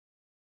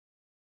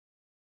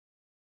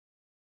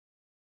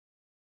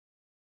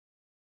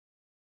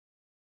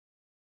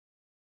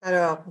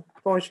Alors,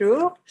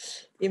 bonjour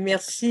et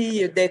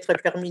merci d'être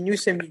parmi nous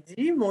ce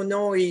midi. Mon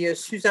nom est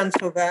Suzanne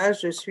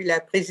Sauvage, je suis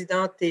la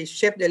présidente et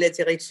chef de la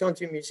direction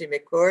du Musée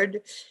McCord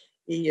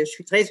et je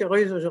suis très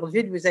heureuse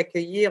aujourd'hui de vous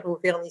accueillir au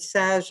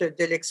vernissage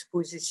de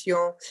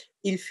l'exposition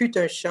 « Il fut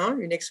un chant »,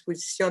 une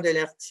exposition de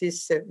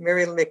l'artiste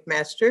Meryl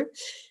McMaster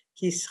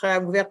qui sera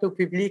ouverte au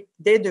public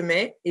dès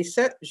demain et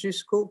ça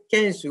jusqu'au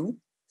 15 août.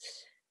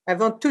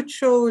 Avant toute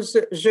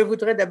chose, je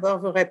voudrais d'abord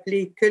vous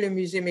rappeler que le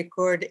Musée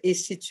McCord est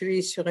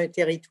situé sur un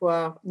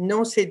territoire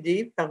non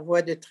cédé par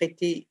voie de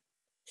traité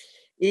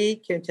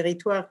et qu'un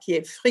territoire qui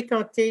est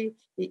fréquenté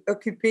et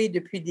occupé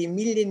depuis des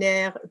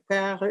millénaires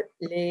par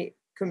les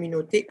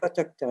communautés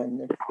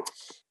autochtones.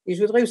 Et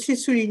je voudrais aussi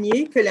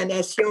souligner que la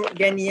nation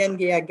ghanéenne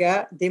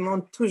𝘤𝘩𝘢𝘯𝘵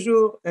démontre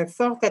toujours un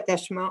fort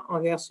attachement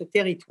envers ce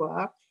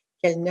territoire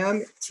qu'elle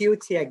nomme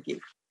𝘤𝘩𝘢𝘯𝘐𝘐.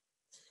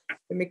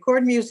 The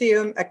McCord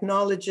Museum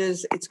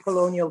acknowledges its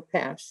colonial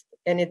past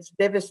and its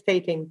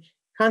devastating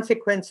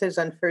consequences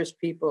on First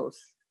Peoples.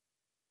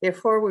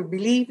 Therefore, we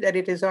believe that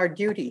it is our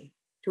duty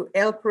to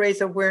help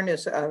raise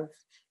awareness of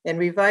and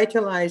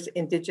revitalize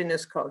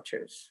Indigenous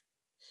cultures.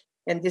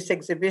 And this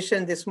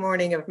exhibition this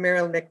morning of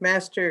Meryl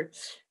McMaster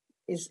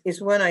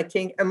is one, I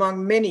think,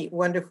 among many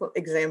wonderful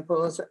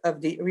examples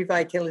of the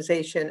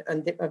revitalization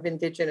of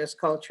Indigenous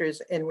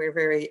cultures, and we're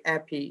very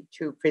happy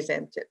to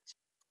present it.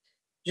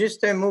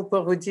 Juste un mot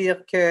pour vous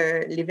dire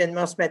que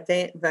l'événement ce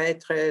matin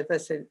va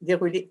se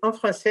dérouler en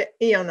français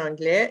et en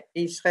anglais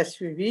et il sera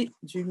suivi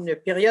d'une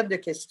période de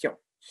questions.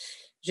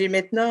 J'ai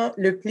maintenant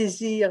le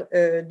plaisir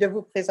de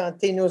vous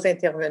présenter nos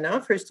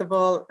intervenants. First of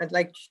all, I'd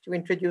like to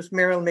introduce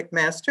Meryl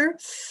McMaster.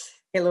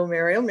 Hello,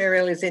 Meryl.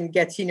 Meryl is in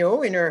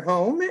Gatineau, in her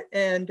home,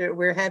 and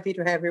we're happy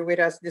to have her with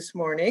us this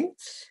morning.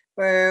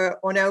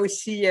 On a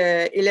aussi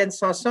Hélène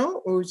Sanson,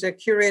 who's a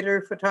curator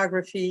of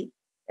photography,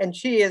 and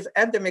she is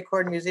at the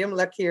McCord Museum,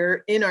 look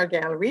here in our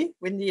gallery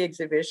with the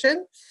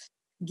exhibition.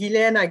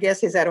 Guilaine, I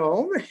guess, is at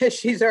home.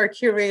 She's our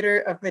curator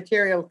of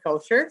material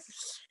culture.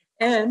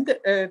 And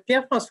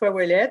Pierre-François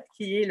Ouellette,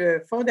 qui est le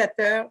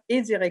fondateur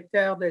et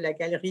directeur de la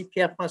galerie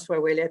Pierre-François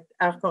Ouellette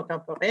Art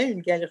contemporain,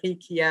 une galerie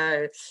qui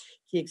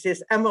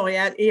existe à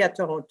Montréal et à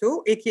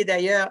Toronto et qui est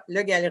d'ailleurs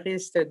le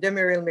galeriste de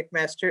Meryl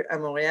McMaster à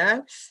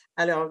Montréal.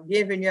 Alors,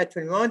 bienvenue à tout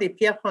le monde et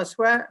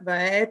Pierre-François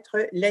va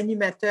être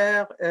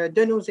l'animateur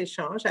de nos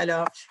échanges.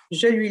 Alors,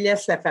 je lui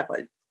laisse la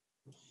parole.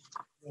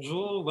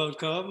 Bonjour,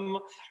 welcome.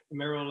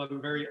 Meryl, I'm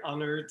very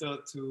honored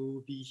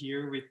to be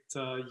here with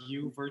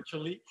you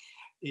virtually.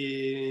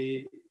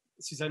 Et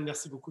Suzanne,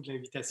 merci beaucoup de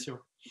l'invitation.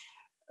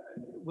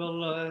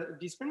 We'll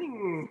be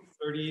spending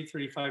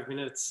 30-35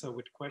 minutes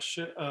with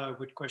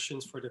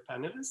questions for the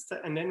panelists,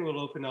 and then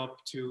we'll open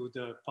up to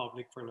the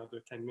public for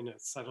another 10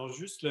 minutes. Alors,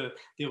 juste le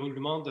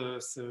déroulement de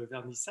ce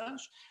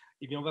vernissage,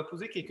 eh bien, on va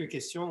poser quelques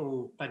questions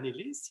aux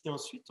panélistes et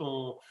ensuite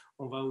on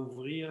va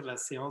ouvrir la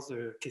séance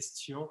de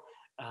questions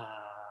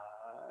à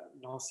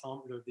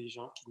l'ensemble des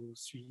gens qui nous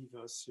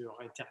suivent sur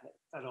Internet.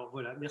 Alors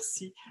voilà,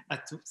 merci à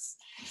tous.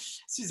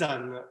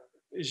 Suzanne,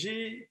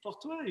 j'ai pour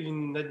toi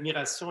une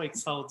admiration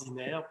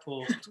extraordinaire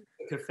pour tout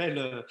ce que fait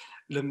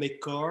le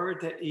McCord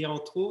et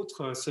entre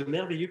autres ce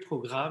merveilleux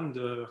programme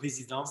de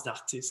résidence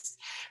d'artistes.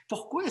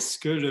 Pourquoi est-ce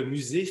que le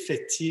musée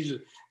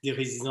fait-il des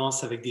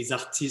résidences avec des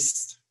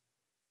artistes?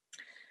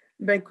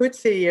 Ben écoute,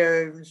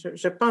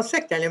 je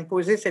pensais que tu allais me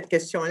poser cette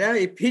question-là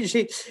et puis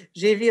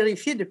j'ai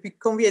vérifié depuis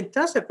combien de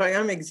temps ce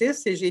programme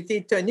existe et j'ai été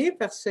étonnée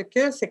parce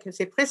que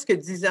c'est presque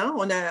 10 ans.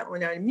 On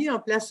a mis en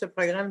place ce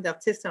programme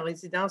d'artistes en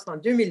résidence en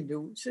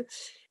 2012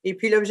 et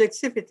puis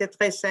l'objectif était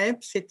très simple,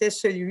 c'était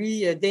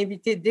celui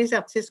d'inviter des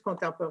artistes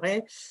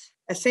contemporains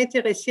à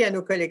s'intéresser à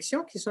nos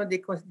collections qui sont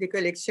des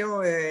collections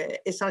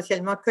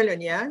essentiellement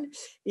coloniales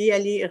et à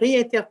les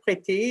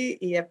réinterpréter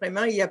et à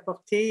vraiment y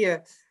apporter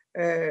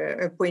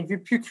un point de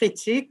vue plus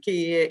critique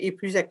et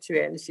plus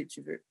actuel, si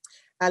tu veux.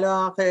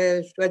 Alors,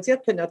 je dois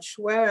dire que notre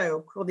choix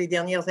au cours des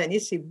dernières années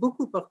s'est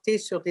beaucoup porté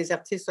sur des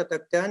artistes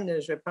autochtones.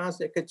 Je pense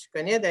que tu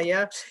connais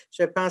d'ailleurs.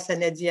 Je pense à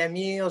Nadia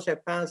Amir, je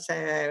pense à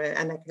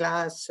Anna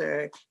Glass,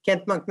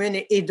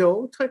 𝘚𝘰𝘯𝘯𝘐 et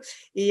d'autres.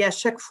 Et à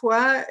chaque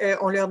fois,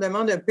 on leur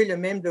demande un peu le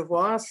même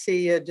devoir,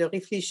 c'est de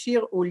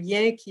réfléchir aux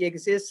liens qui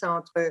existent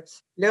entre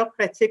leurs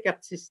pratiques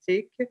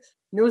artistiques,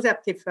 nos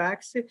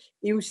artefacts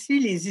et aussi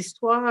les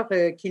histoires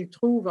qu'ils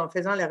trouvent en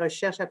faisant la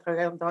recherche à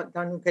travers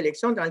dans nos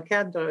collections dans le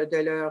cadre de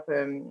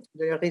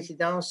leur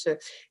résidence.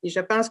 Et je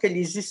pense que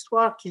les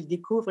histoires qu'ils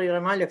découvrent est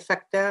vraiment le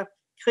facteur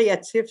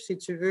créatif, si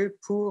tu veux,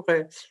 pour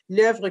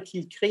l'œuvre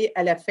qu'ils créent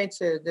à la fin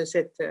de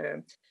cette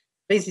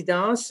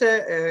résidence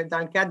dans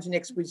le cadre d'une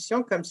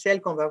exposition comme celle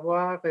qu'on va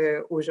voir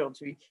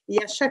aujourd'hui.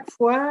 Et à chaque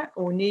fois,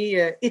 on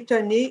est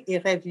étonné et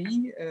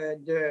ravi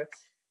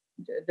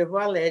de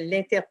voir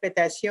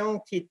l'interprétation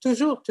qui est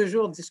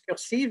toujours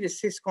discursive et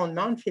c'est ce qu'on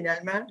demande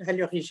finalement à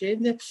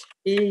l'origine.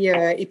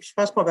 Et puis je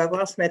pense qu'on va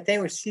voir ce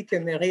matin aussi que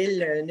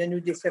Meryl ne nous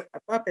décevra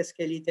pas parce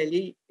qu'elle est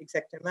allée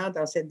exactement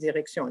dans cette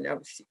direction-là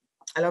aussi.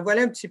 Alors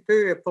voilà un petit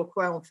peu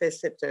pourquoi on fait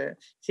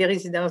ces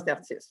résidences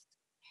d'artistes.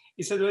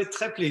 Et ça doit être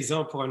très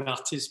plaisant pour un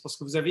artiste parce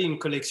que vous avez une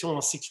collection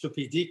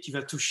encyclopédique qui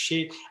va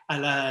toucher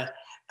à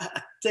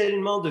à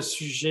tellement de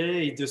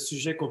sujets et de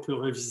sujets qu'on peut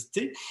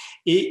revisiter.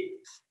 Et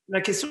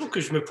la question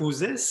que je me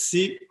posais,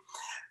 c'est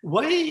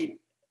why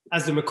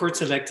has the McCord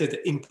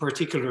selected in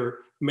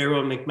particular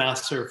Meryl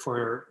McMaster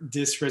for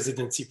this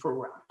residency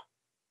program?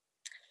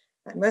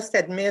 I must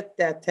admit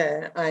that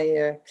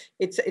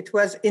it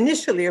was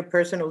initially a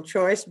personal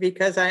choice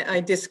because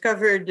I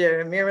discovered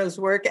Meryl's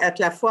work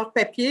at La Foire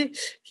Papier.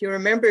 If you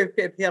remember,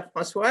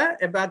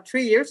 Pierre-François, about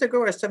 3 years ago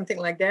or something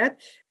like that,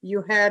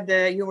 you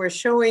were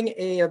showing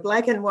a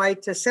black and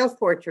white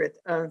self-portrait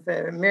of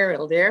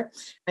Meryl there.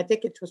 I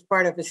think it was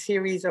part of a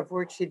series of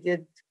work she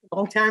did a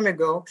long time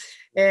ago.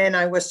 And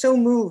I was so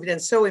moved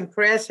and so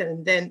impressed,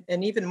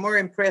 and even more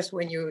impressed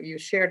when you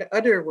shared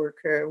other work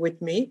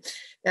with me,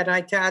 that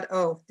I thought,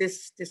 oh,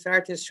 this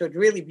artist should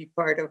really be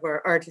part of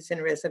our Artist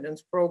in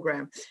Residence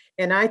program.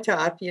 And I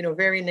thought,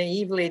 very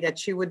naively, that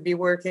she would be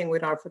working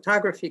with our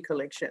photography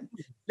collection.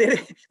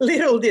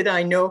 Little did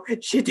I know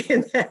she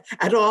didn't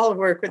at all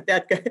work with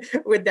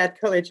that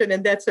collection,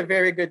 and that's a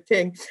very good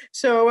thing.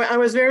 So I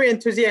was very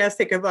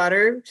enthusiastic about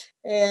her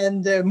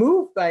and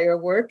moved by her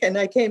work. And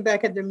I came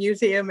back at the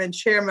museum and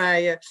shared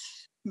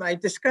my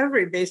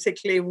discovery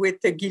basically with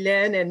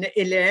Guislaine and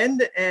Hélène,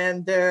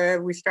 and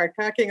we start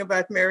talking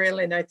about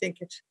Meryl, and I think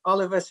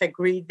all of us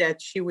agreed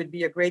that she would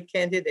be a great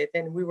candidate,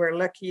 and we were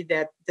lucky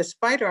that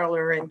despite all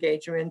her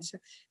engagements,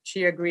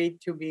 she agreed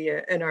to be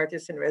an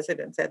artist in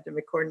residence at the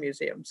McCord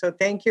Museum. So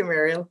thank you,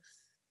 Meryl.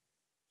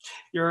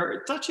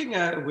 You're touching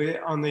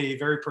on a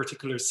very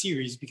particular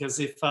series, because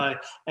if I,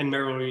 and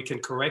Meryl, you can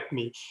correct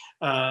me,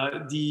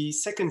 the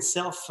Second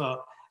Self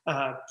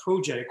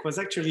project was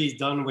actually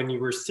done when you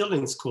were still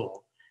in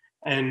school.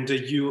 And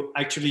you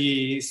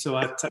actually, so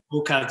at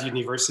UCAD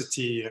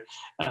University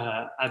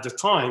at the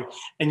time,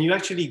 and you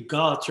actually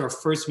got your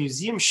first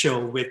museum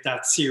show with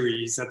that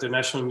series at the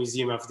National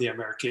Museum of the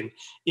American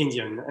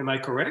Indian. Am I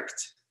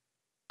correct?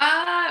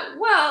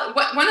 Well,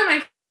 one of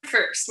my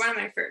first,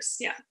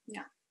 yeah.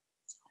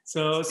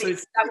 So that was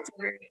a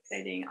very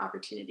exciting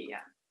opportunity,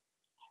 yeah.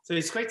 So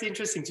it's quite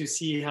interesting to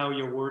see how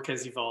your work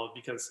has evolved,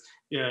 because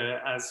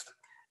as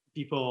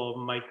people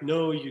might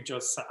know, you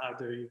just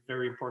had a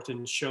very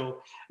important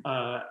show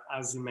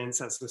as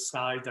immense as the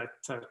sky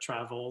that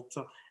traveled,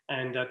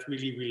 and that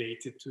really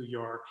related to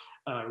your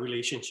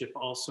relationship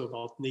also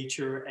about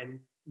nature and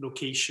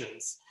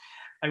locations.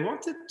 I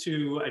wanted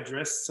to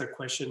address a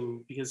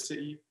question because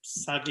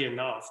sadly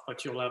enough,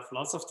 but you'll have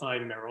lots of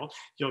time, Meryl,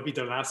 you'll be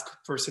the last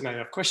person I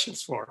have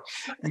questions for.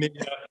 Mais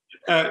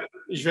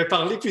je vais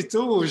parler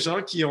plutôt aux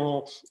gens qui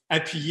ont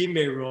appuyé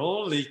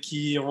Meryl et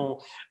qui ont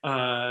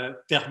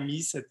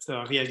permis cette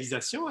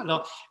réalisation.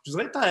 Alors, je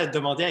voudrais pas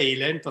demander à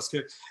Hélène, parce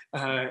que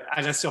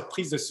à la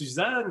surprise de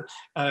Suzanne,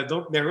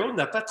 donc Meryl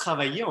n'a pas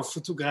travaillé en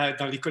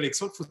dans les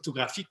collections de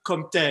photographie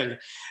comme telles,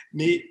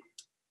 mais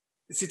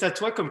c'est à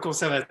toi, comme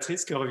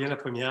conservatrice, que revient la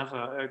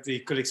première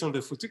des collections de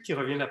photos, qui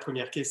revient la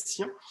première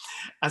question,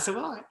 à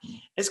savoir,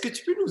 est-ce que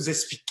tu peux nous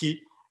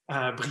expliquer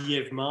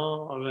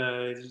brièvement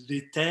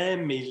les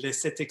thèmes et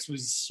cette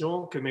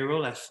exposition que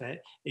Meryl a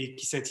fait et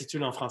qui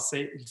s'intitule en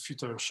français « Il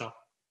fut un chant ».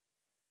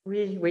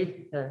 Oui.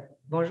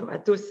 Bonjour à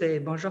tous et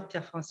bonjour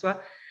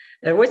Pierre-François.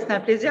 Oui, c'est un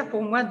plaisir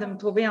pour moi de me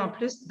trouver en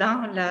plus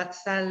dans la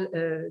salle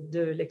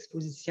de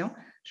l'exposition.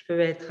 Je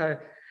peux être...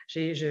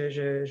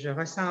 Je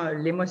ressens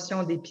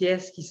l'émotion des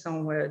pièces qui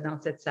sont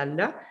dans cette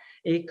salle-là.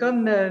 Et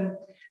comme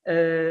vous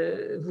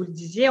le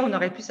disiez, on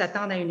aurait pu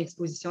s'attendre à une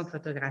exposition de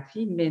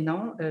photographie, mais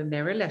non,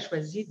 Meryl a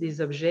choisi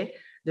des objets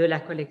de la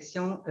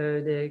collection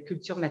de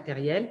culture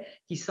matérielle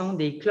qui sont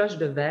des cloches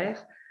de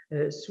verre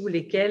sous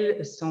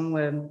lesquelles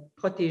sont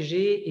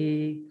protégés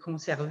et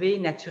conservés,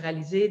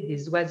 naturalisés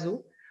des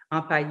oiseaux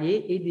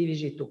empaillés et des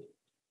végétaux.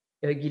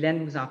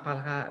 Guilaine vous en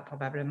parlera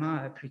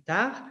probablement plus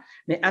tard.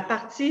 Mais à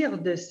partir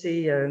de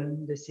ces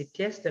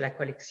pièces de la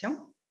collection,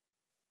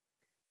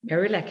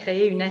 Meryl a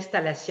créé une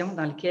installation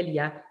dans laquelle il y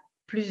a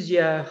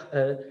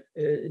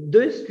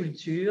deux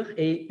sculptures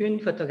et une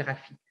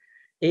photographie.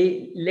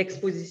 Et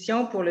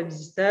l'exposition pour le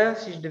visiteur,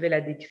 si je devais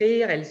la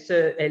décrire, elle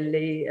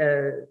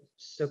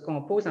se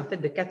compose en fait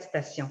de 4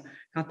 stations.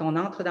 Quand on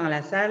entre dans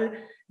la salle,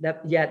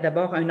 il y a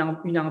d'abord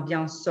une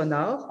ambiance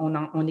sonore.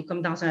 On est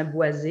comme dans un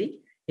boisé.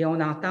 Et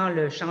on entend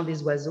le chant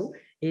des oiseaux.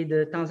 Et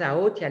de temps à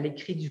autre, il y a les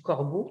cris du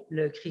corbeau,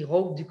 le cri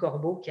rauque du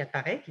corbeau qui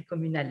apparaît, qui est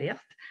comme une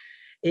alerte.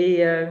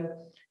 Et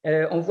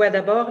on voit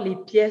d'abord les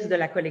pièces de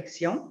la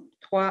collection,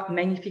 3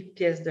 magnifiques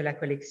pièces de la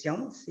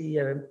collection. C'est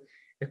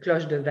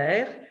cloches de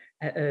verre,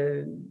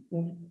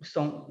 où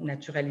sont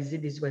naturalisés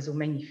des oiseaux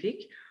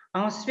magnifiques.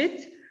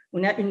 Ensuite,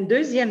 on a une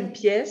deuxième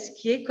pièce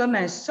qui est comme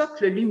un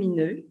socle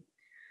lumineux,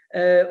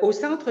 au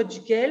centre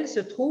duquel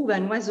se trouve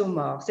un oiseau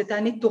mort. C'est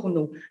un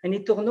étourneau. Un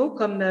étourneau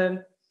comme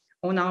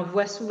on en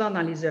voit souvent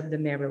dans les œuvres de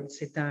Meryl.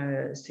 C'est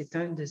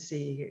un de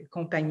ses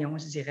compagnons,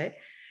 je dirais.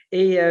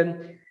 Et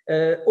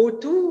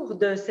autour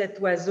de cet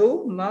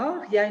oiseau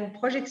mort, il y a une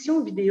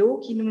projection vidéo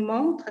qui nous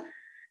montre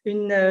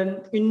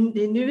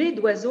des nuées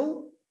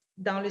d'oiseaux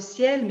dans le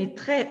ciel, mais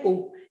très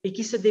haut, et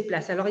qui se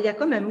déplacent. Alors, il y a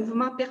comme un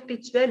mouvement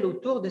perpétuel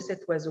autour de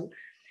cet oiseau.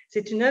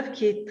 C'est une œuvre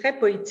qui est très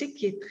poétique,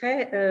 qui est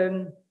très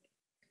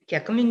qui a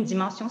comme une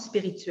dimension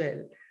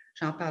spirituelle.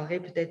 J'en parlerai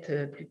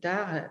peut-être plus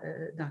tard,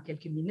 dans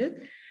quelques minutes.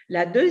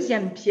 La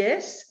deuxième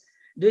pièce,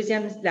 qui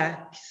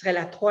serait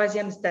la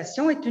troisième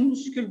station, est une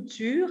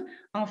sculpture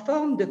en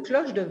forme de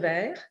cloche de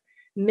verre,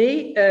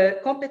 mais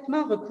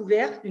complètement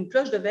recouverte, une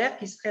cloche de verre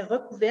qui serait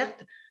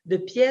recouverte de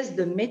pièces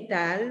de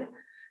métal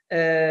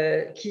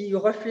qui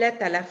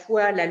reflètent à la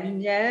fois la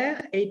lumière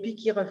et puis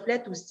qui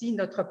reflètent aussi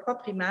notre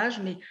propre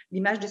image, mais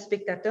l'image du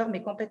spectateur,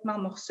 mais complètement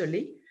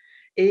morcelée.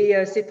 Et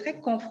c'est très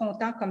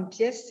confrontant comme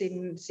pièce,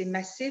 c'est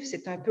massif,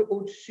 c'est un peu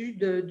au-dessus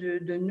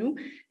de nous.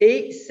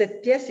 Et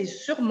cette pièce est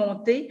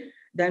surmontée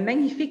d'un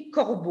magnifique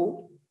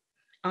corbeau,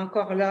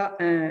 encore là,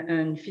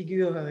 une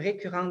figure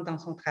récurrente dans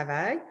son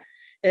travail.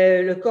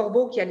 Le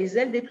corbeau qui a les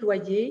ailes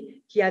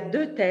déployées, qui a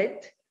deux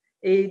têtes,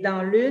 et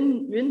dans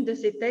l'une de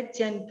ces têtes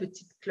tient une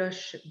petite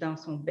cloche dans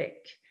son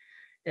bec.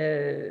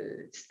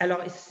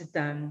 Alors, c'est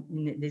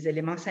des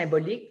éléments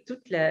symboliques.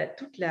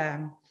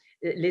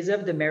 Les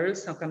œuvres de Meryl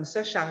sont comme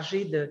ça,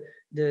 chargées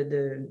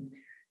de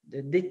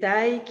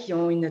détails qui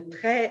ont une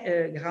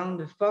très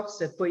grande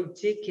force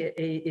poétique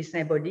et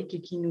symbolique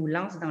et qui nous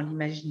lancent dans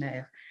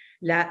l'imaginaire.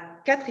 La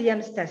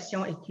quatrième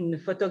station est une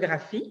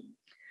photographie,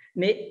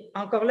 mais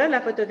encore là,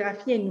 la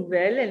photographie est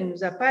nouvelle. Elle ne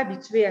nous a pas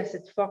habitués à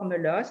cette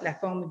forme-là, c'est la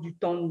forme du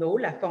tonneau,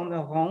 la forme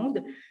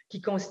ronde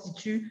qui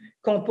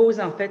compose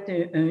en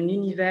fait un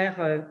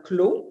univers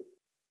clos.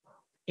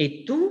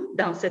 Et tout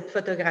dans cette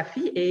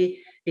photographie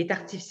est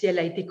artificiel,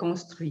 a été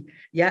construit.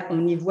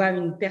 On y voit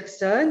une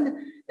personne,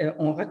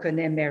 on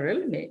reconnaît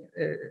Meryl, mais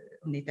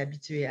on est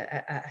habitué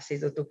à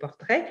ses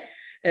autoportraits,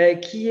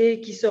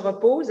 qui se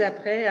repose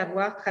après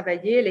avoir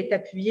travaillé. Elle est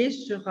appuyée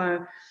sur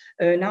un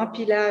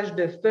empilage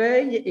de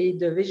feuilles et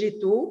de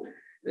végétaux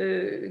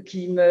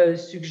qui me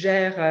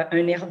suggère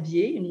un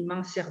herbier, un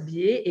immense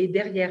herbier. Et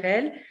derrière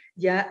elle,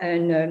 il y a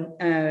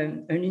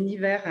un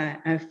univers,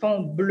 un fond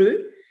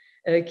bleu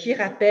qui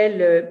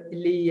rappelle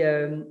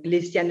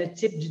les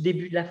cyanotypes du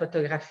début de la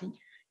photographie,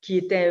 qui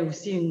était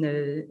aussi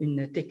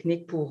une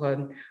technique pour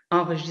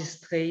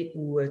enregistrer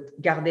ou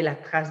garder la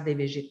trace des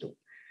végétaux.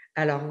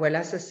 Alors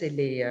voilà, ça c'est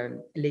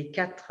les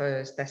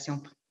 4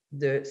 stations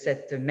de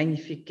cette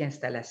magnifique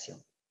installation.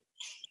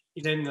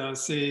 Hélène,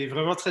 c'est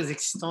vraiment très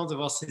excitant de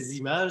voir ces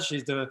images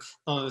et de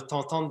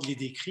t'entendre les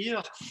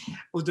décrire.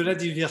 Au-delà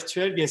du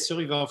virtuel, bien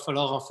sûr, il va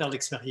falloir en faire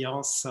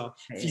l'expérience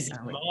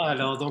physiquement. Oui.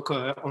 Alors, donc,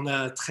 on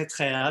a très,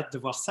 très hâte de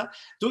voir ça.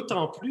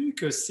 D'autant plus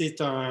que c'est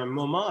un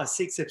moment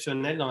assez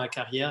exceptionnel dans la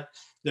carrière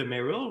de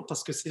Meryl,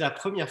 parce que c'est la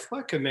première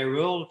fois que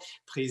Meryl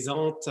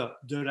présente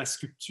de la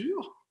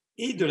sculpture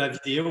et de la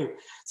vidéo.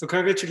 So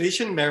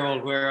congratulations,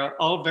 Meryl. We're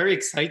all very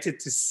excited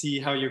to see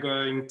how you're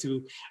going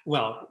to,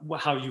 well,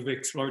 how you've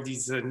explored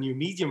these new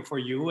medium for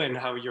you and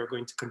how you're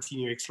going to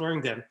continue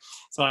exploring them.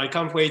 So I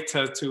can't wait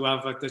to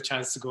have the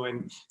chance to go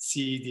and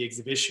see the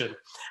exhibition.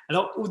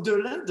 Alors,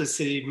 au-delà de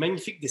ces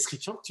magnifiques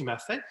descriptions que tu m'as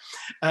faites,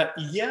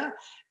 il y a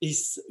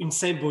une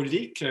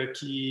symbolique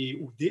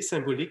ou des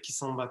symboliques qui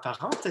sont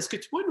apparentes. Est-ce que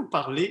tu pourrais nous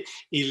parler,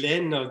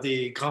 Hélène,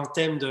 des grands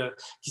thèmes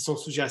qui sont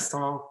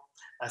sous-jacents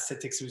à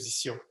cette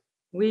exposition?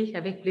 Oui,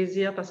 avec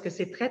plaisir, parce que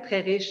c'est très,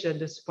 très riche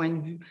de ce point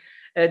de vue.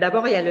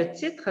 D'abord, il y a le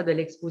titre de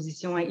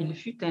l'exposition, hein, « Il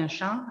fut un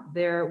chant »,«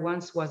 There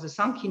once was a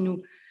song », qui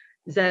nous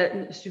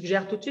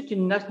suggère tout de suite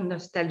une note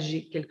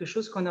nostalgique, quelque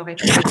chose qu'on aurait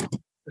fait,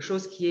 quelque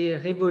chose qui est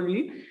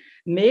révolu.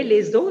 Mais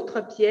les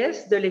autres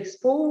pièces de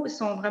l'expo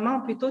sont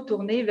vraiment plutôt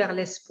tournées vers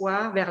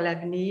l'espoir, vers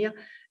l'avenir,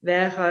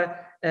 vers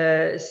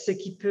ce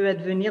qui peut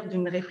advenir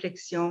d'une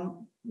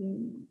réflexion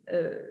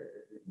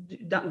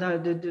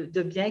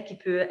de bien qui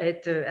peut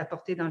être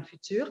apporté dans le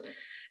futur.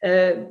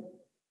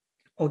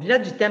 Au-delà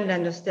du thème de la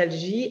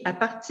nostalgie, à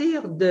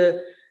partir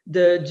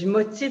du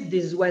motif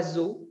des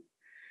oiseaux,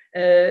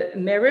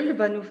 Meryl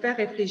va nous faire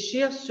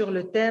réfléchir sur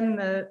le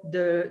thème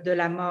de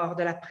la mort,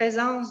 de la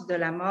présence de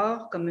la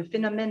mort comme un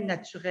phénomène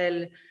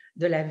naturel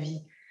de la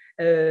vie.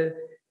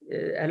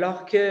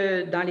 Alors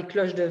que dans les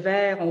cloches de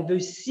verre, on veut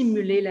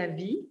simuler la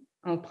vie,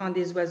 on prend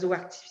des oiseaux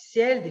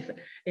artificiels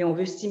et on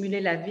veut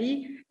stimuler la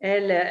vie.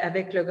 Elle,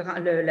 avec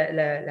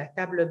la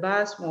table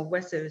basse où on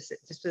voit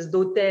cette espèce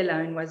d'autel à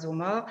un oiseau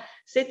mort,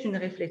 c'est une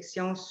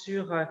réflexion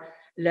sur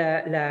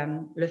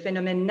le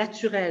phénomène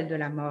naturel de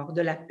la mort,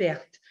 de la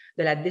perte,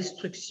 de la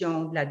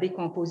destruction, de la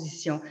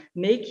décomposition,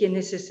 mais qui est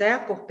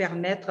nécessaire pour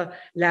permettre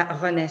la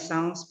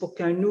renaissance, pour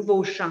qu'un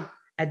nouveau champ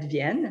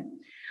advienne.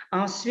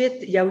 Ensuite,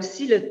 il y a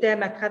aussi le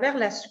thème à travers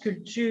la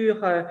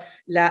sculpture,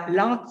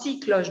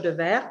 l'anti-cloche de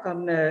verre,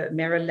 comme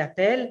Meryl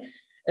l'appelle.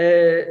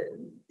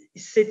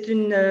 C'est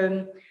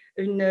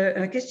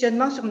un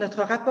questionnement sur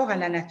notre rapport à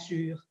la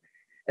nature.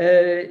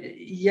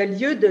 Il y a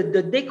lieu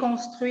de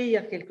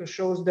déconstruire quelque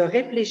chose, de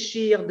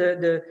réfléchir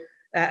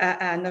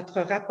à notre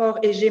rapport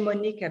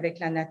hégémonique avec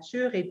la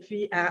nature et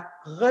puis à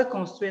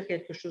reconstruire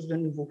quelque chose de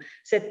nouveau.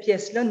 Cette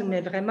pièce-là nous met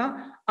vraiment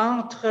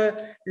entre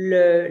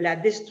la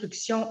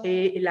destruction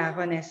et la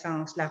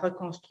renaissance, la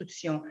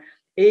reconstruction.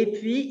 Et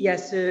puis, il y a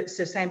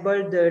ce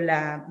symbole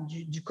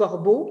du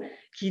corbeau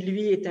qui,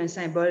 lui, est un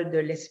symbole de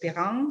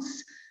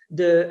l'espérance,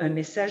 d'un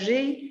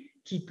messager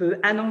qui peut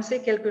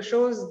annoncer quelque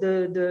chose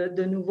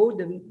de nouveau,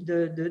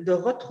 de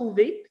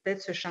retrouver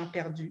peut-être ce champ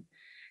perdu.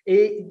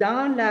 Et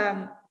dans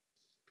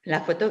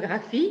la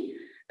photographie,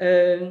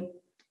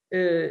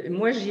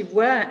 moi, j'y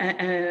vois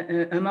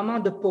un moment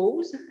de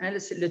pause. Hein,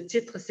 le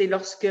titre, c'est «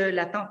 Lorsque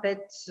la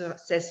tempête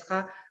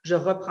cessera, je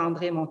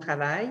reprendrai mon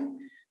travail ».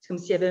 C'est comme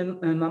s'il y avait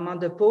un moment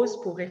de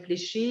pause pour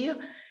réfléchir.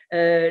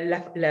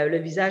 Le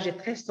visage est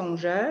très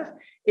songeur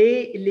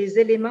et les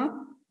éléments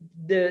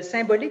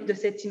symboliques de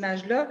cette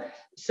image-là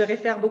se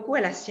réfèrent beaucoup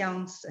à la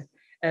science.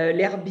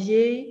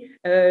 L'herbier,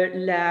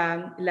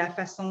 la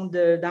façon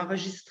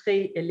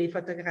d'enregistrer les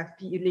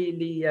photographies,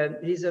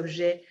 les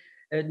objets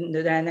de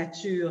la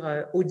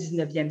nature au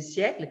 19e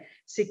siècle,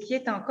 c'est qui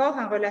est encore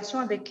en relation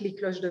avec les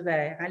cloches de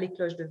verre. Hein. Les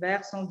cloches de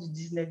verre sont du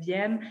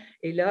 19e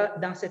et là,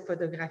 dans cette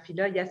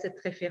photographie-là, il y a cette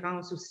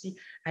référence aussi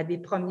à des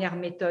premières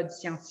méthodes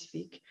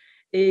scientifiques.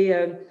 Et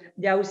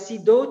il y a aussi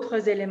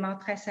d'autres éléments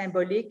très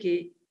symboliques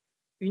et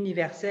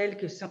universels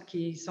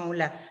qui sont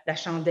la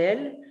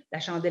chandelle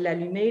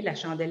allumée, la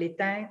chandelle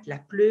éteinte, la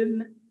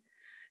plume.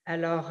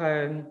 Alors,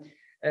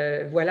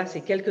 voilà,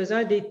 c'est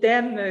quelques-uns des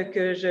thèmes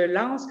que je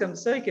lance comme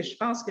ça et que je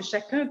pense que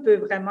chacun peut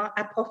vraiment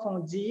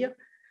approfondir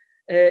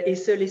et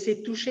se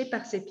laisser toucher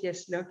par ces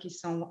pièces-là qui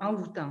sont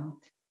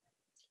envoûtantes.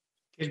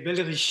 Quelle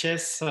belle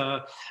richesse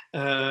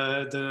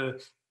de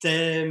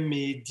thèmes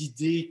et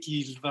d'idées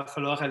qu'il va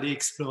falloir aller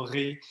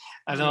explorer.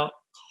 Alors,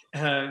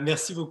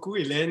 merci beaucoup,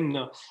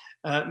 Hélène.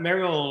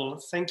 Meryl,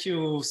 thank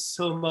you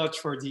so much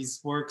for these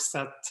works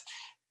that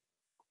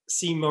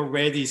seem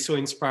already so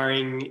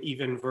inspiring,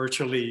 even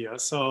virtually.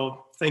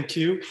 So thank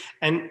you.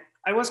 And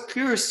I was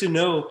curious to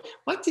know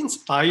what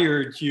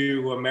inspired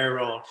you,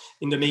 Meryl,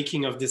 in the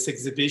making of this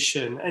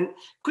exhibition. And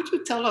could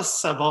you tell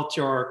us about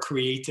your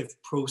creative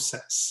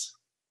process?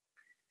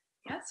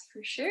 Yes,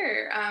 for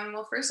sure.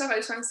 Well, first off, I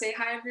just want to say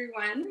hi,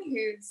 everyone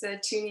who's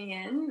tuning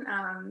in.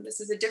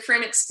 This is a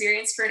different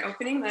experience for an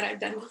opening that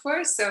I've done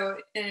before. So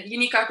a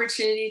unique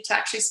opportunity to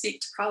actually speak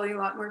to probably a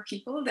lot more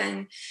people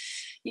than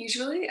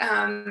usually.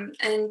 And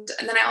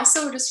then I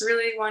also just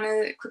really want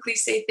to quickly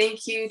say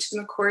thank you to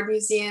the McCord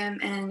Museum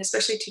and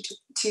especially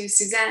to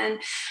Suzanne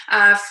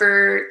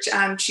for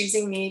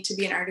choosing me to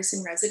be an artist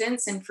in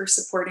residence and for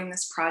supporting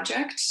this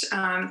project.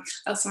 I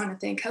also want to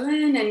thank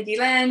Hélène and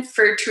Guislaine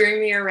for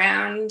touring me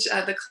around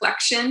the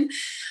collection.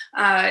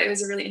 It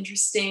was a really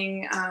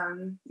interesting,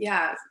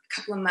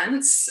 couple of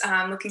months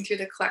looking through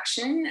the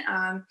collection.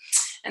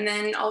 And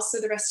then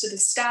also the rest of the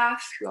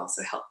staff who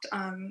also helped,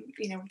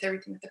 with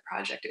everything with the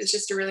project. It was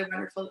just a really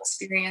wonderful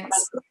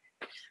experience.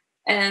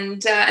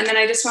 And then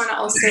I just want to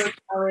also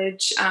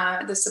acknowledge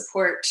the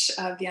support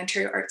of the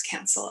Ontario Arts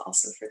Council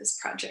also for this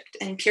project,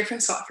 and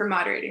Pierre-François for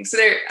moderating. So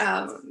they're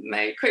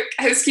my quick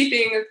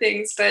housekeeping of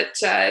things, but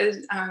so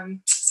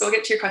I'll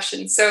get to your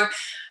questions. So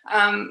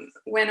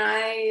when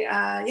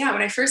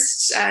I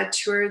first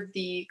toured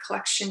the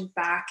collection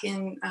back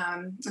in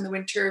the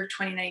winter of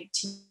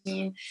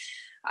 2019,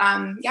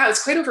 it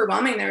was quite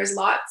overwhelming. There was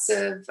lots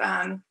of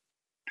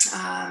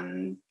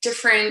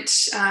different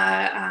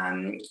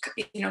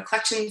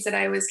collections that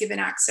I was given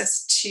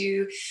access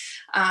to,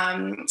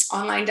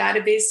 online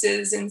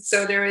databases, and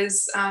so there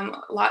was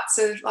lots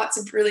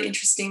of really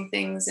interesting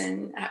things.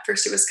 And at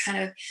first, it was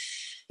kind of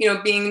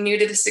being new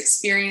to this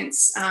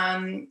experience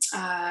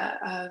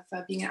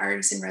of being an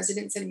artist in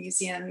residence at a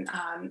museum.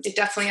 It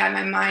definitely had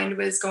my mind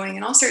was going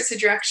in all sorts of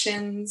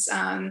directions.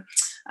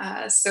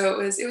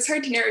 So it was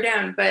hard to narrow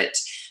down, but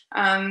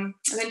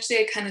eventually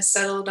I kind of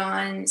settled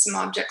on some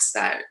objects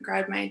that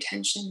grabbed my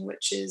attention,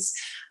 which is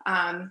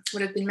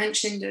what have been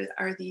mentioned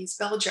are these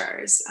bell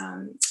jars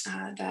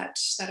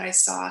that I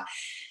saw.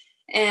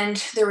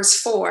 And there was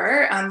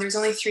 4. There's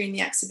only 3 in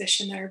the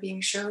exhibition that are being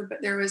showed,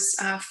 but there was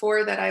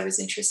 4 that I was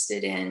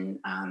interested in.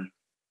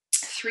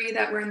 3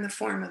 that were in the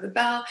form of a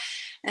bell,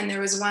 and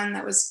there was 1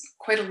 that was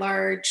quite a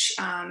large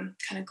kind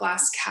of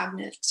glass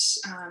cabinet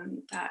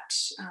that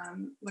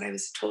what I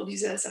was told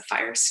used as a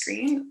fire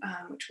screen,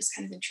 which was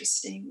kind of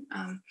interesting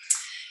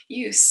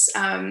use.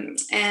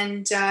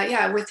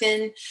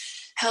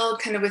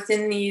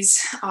 Within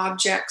these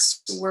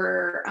objects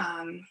were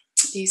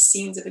these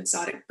scenes of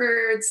exotic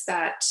birds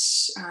that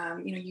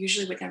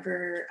usually would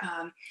never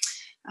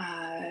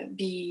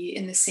be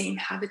in the same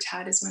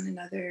habitat as one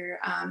another.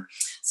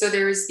 So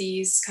there was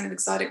these kind of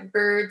exotic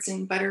birds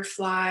and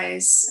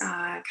butterflies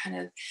kind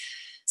of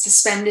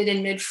suspended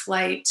in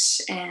mid-flight,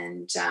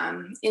 and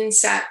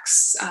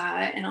insects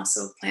and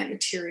also plant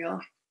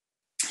material.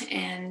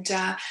 And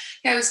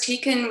I was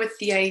taken with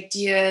the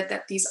idea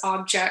that these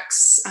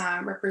objects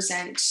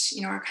represent,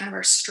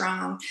 our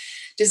strong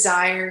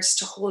desires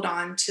to hold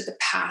on to the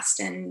past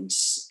and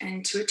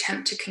to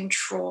attempt to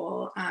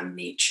control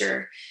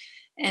nature.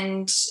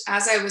 And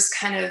as I was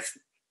kind of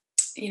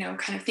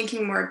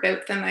thinking more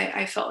about them,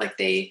 I felt like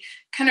they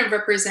kind of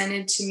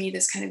represented to me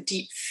this kind of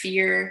deep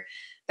fear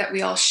that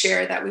we all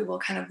share, that we will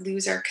kind of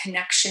lose our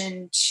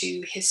connection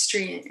to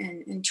history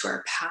and to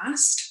our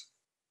past.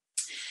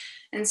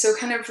 And so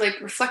kind of like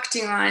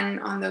reflecting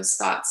on those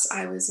thoughts,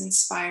 I was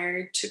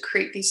inspired to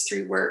create these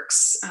 3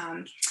 works.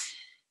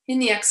 in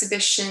the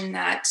exhibition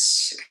that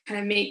kind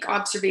of make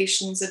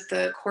observations of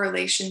the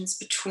correlations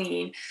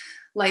between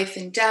life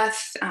and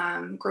death,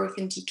 growth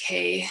and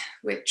decay,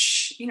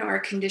 which, you know, are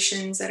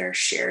conditions that are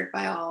shared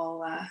by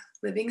all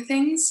living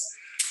things.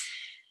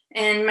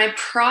 And my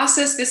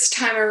process this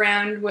time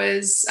around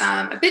was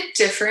a bit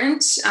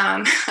different.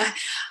 I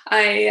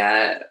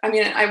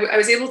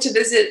was able to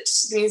visit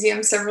the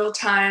museum several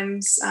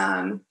times,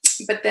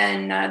 but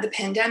then the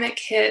pandemic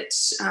hit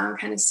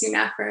kind of soon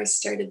after I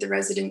started the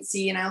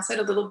residency, and I also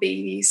had a little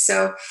baby.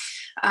 So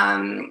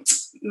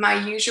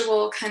my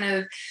usual kind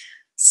of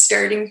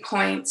starting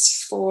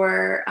points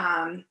for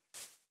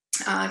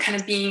kind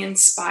of being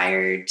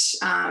inspired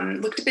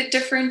looked a bit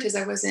different, as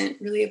I wasn't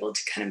really able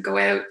to kind of go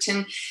out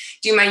and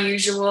do my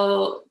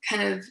usual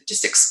kind of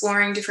just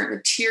exploring different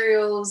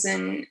materials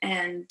and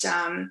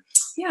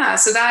yeah,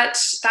 so that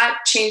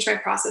changed my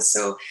process.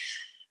 So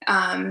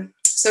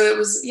it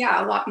was,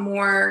 yeah, a lot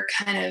more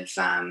kind of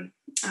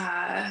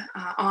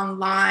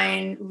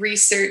online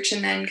research,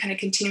 and then kind of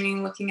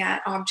continuing looking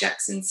at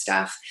objects and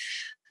stuff.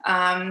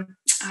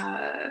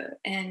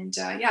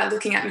 Yeah,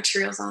 looking at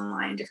materials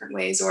online different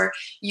ways, or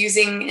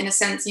using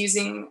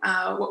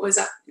what was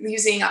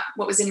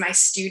in my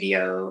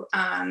studio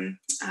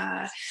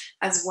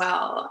as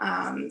well.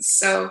 But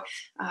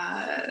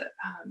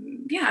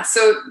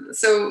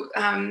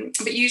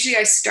usually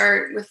I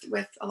start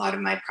with a lot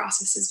of my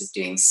processes with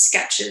doing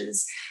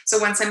sketches. So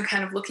once I'm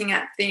kind of looking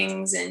at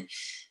things and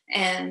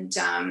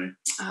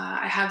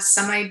I have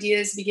some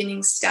ideas,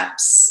 beginning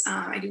steps,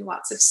 I do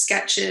lots of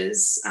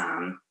sketches.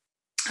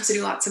 I also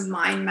do lots of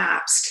mind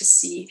maps to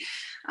see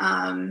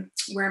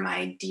where my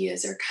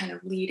ideas are kind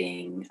of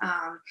leading.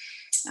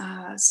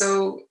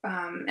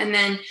 And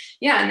then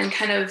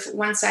kind of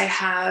once I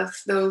have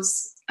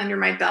those under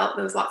my belt,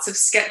 those lots of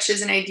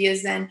sketches and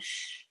ideas, then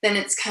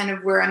it's kind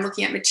of where I'm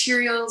looking at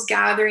materials,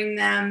 gathering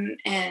them,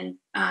 and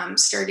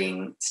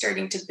starting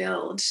to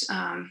build.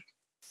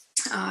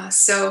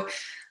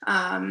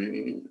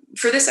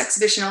 For this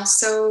exhibition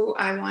also,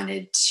 I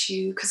wanted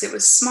to, because it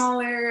was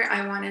smaller,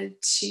 I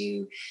wanted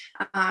to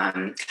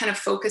kind of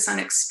focus on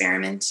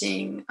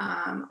experimenting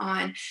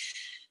on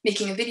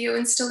making a video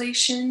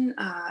installation,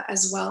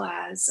 as well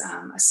as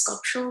a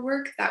sculptural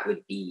work that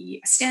would be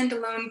a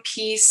standalone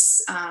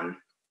piece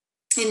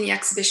in the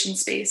exhibition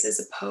space, as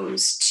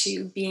opposed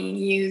to being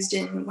used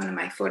in one of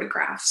my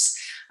photographs.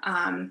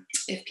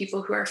 If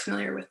people who are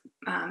familiar with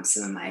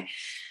some of my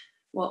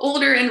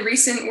older and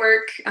recent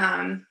work,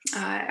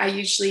 I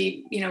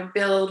usually,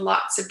 build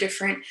lots of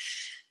different,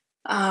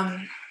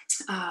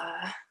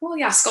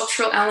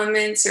 sculptural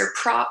elements or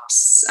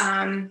props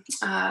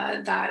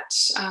that,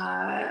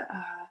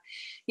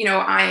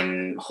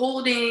 I'm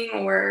holding,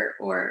 or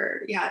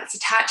it's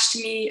attached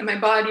to me and my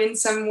body in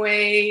some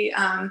way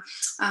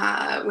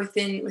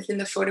within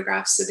the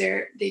photograph. So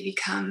they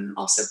become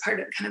also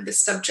part of kind of the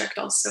subject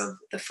also of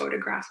the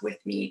photograph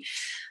with me.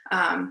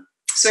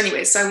 So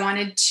I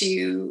wanted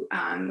to,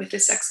 with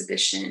this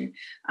exhibition,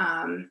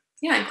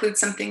 include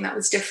something that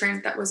was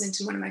different, that wasn't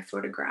in one of my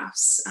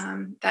photographs,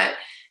 that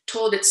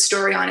told its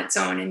story on its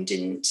own and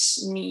didn't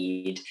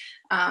need,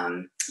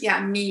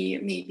 me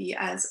maybe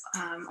as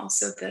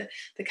also the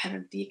kind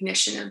of the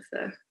ignition of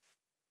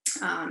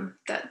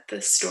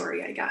the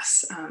story, I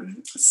guess.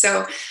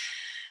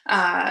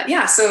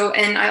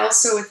 And I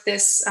also with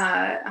this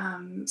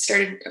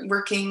started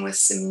working with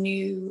some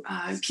new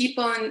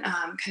people and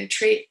kind of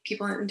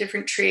people in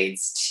different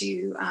trades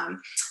to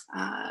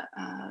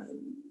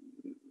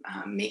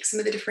make some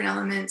of the different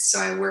elements. So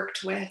I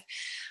worked with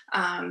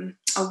a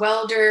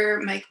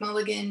welder, Mike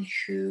Mulligan,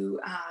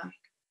 who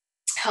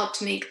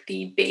helped make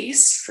the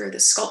base for the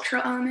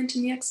sculptural element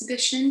in the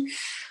exhibition.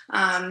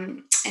 That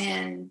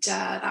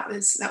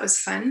was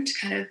fun to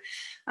kind of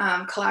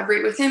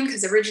collaborate with him,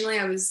 because originally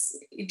I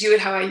do it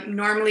how I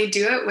normally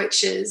do it,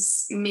 which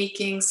is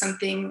making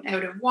something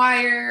out of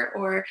wire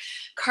or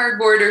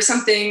cardboard or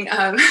something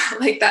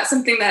like that,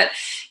 something that,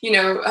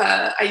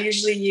 I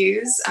usually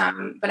use,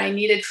 but I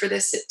needed for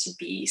this it to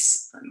be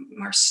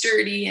more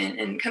sturdy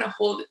and kind of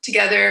hold it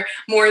together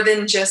more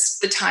than just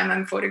the time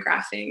I'm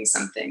photographing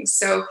something.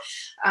 So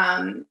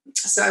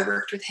I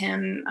worked with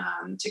him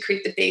to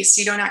create the base.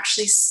 You don't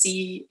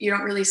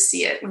really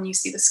see it when you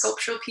see the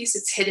sculptural piece.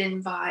 It's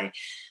hidden by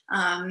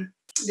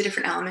the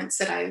different elements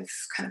that I've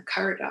kind of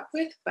covered up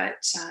with.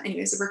 But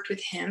I worked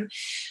with him.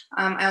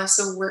 I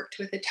also worked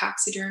with a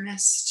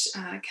taxidermist,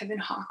 Kevin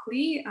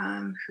Hockley,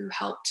 who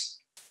helped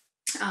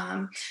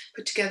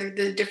put together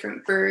the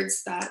different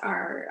birds that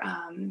are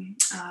on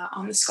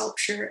the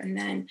sculpture, and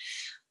then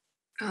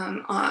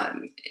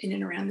in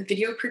and around the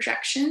video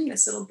projection,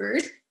 this little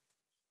bird.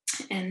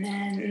 And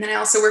then I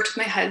also worked with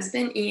my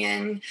husband,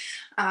 Ian,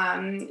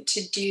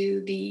 to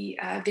do the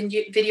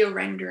video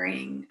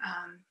rendering,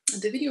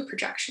 the video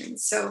projection.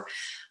 So,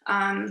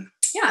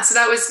 so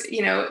that was,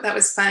 that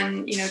was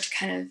fun, to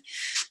kind of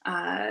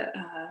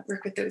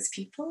work with those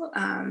people.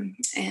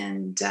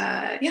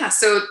 Yeah,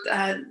 so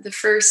the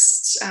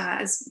first,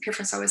 as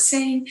Pierre-François was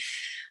saying,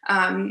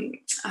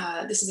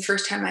 this is the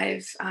first time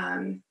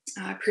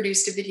I've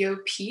produced a video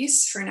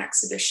piece for an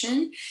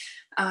exhibition.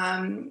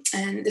 And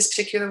this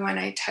particular one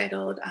I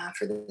titled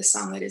For the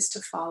Song That Is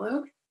to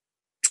Follow.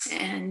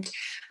 And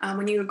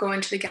when you go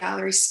into the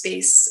gallery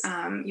space,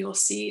 you will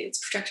see it's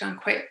projected on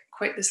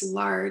quite this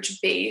large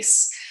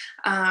base.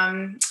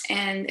 And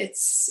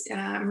it's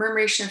a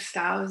murmuration of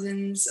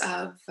thousands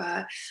of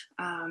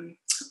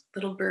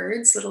little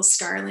birds, little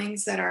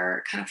starlings that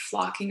are kind of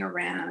flocking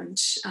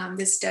around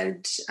this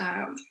dead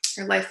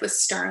or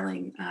lifeless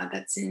starling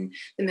that's in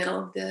the middle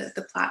of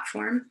the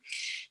platform.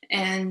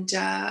 And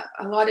a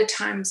lot of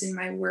times in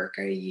my work,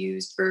 I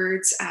use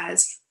birds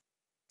as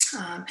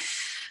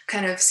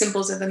kind of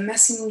symbols of a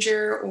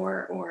messenger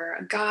or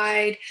a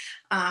guide.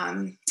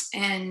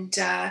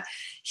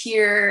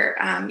 Here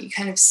you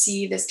kind of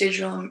see this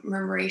digital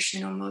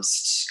murmuration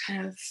almost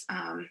kind of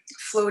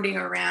floating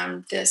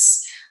around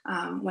this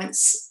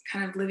once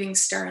kind of living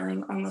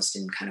starling, almost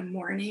in kind of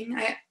mourning.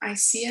 I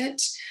see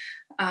it.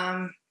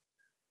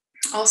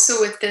 Also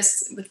with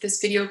this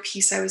video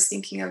piece, I was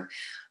thinking of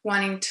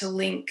wanting to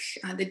link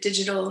the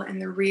digital and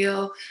the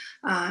real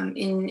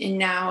in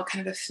now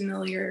kind of a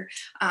familiar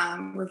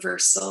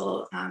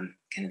reversal,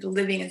 kind of the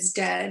living as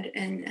dead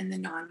and the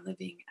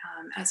non-living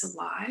as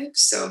alive.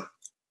 So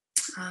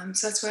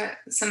that's what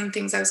some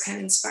things I was kind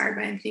of inspired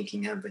by and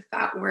thinking of with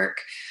that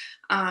work.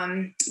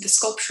 The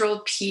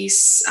sculptural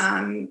piece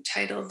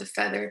titled The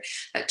Feather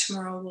That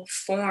Tomorrow Will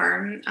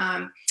Form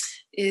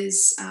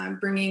is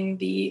bringing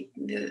the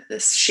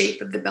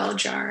shape of the bell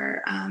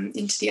jar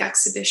into the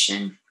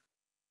exhibition.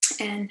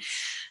 And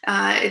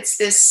it's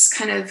this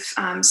kind of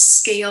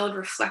scaled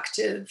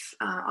reflective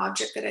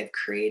object that I've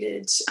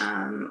created.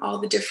 All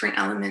the different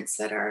elements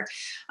that are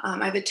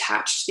I've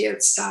attached to the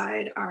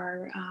outside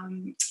are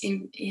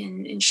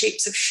in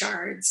shapes of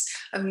shards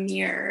of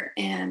mirror,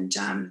 and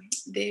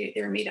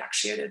they're made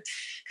actually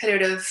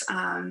out of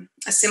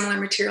a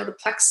similar material to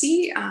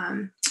plexi,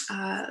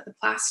 the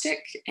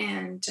plastic,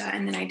 and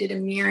then I did a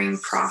mirroring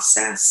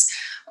process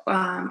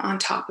on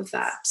top of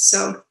that.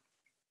 So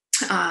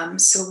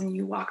when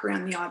you walk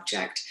around the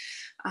object,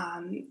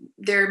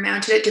 they're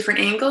mounted at different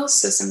angles.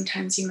 So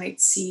sometimes you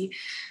might see,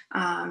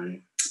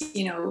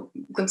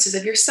 glimpses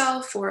of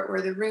yourself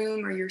or the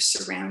room or your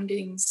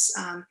surroundings.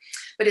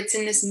 But it's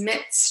in this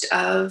midst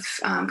of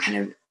kind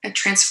of a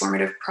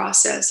transformative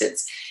process.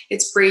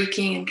 It's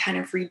breaking and kind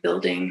of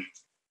rebuilding.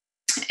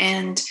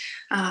 And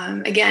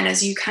again,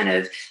 as you kind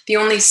of, the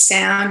only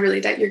sound really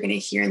that you're going to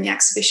hear in the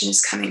exhibition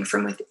is coming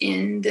from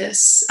within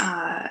this,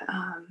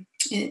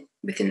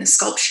 within the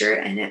sculpture,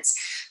 and it's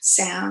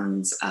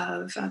sounds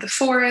of the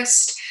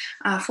forest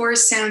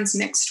sounds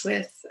mixed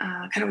with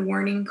kind of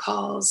warning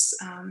calls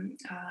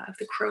of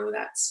the crow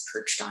that's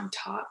perched on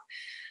top.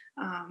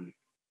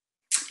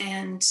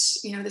 And,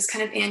 this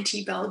kind of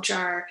anti-bell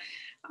jar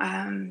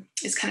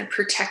is kind of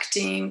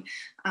protecting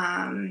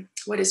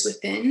what is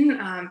within,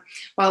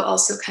 while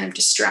also kind of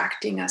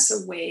distracting us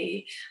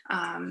away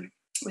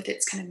with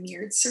its kind of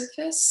mirrored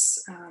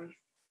surface.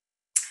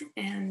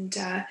 And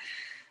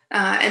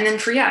then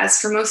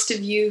as for most of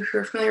you who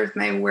are familiar with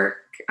my work,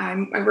 I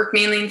work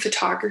mainly in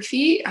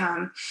photography.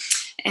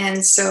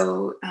 And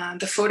so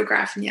the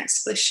photograph in the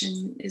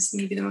exhibition is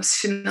maybe the most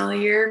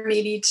familiar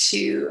maybe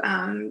to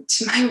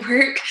my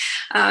work.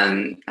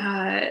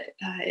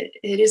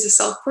 It is a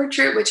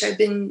self-portrait, which I've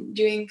been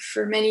doing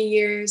for many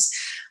years.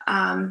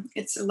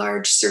 It's a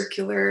large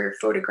circular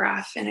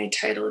photograph, and I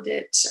titled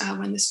it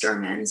When the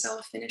Storm Ends,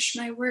 I'll Finish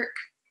My Work.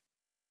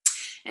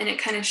 And it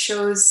kind of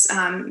shows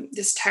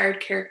this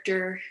tired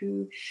character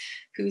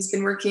who's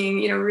been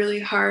working, really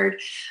hard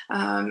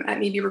at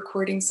maybe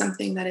recording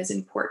something that is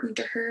important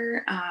to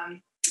her.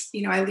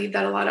 I leave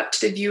that a lot up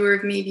to the viewer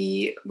of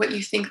maybe what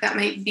you think that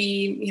might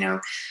be.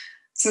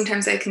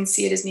 Sometimes I can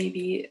see it as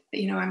maybe,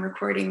 I'm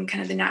recording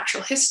kind of the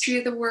natural history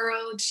of the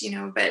world,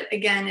 but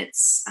again,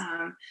 it's,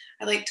 I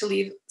like to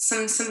leave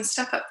some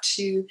stuff up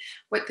to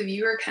what the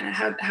viewer kind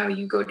of, how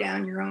you go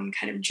down your own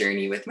kind of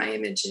journey with my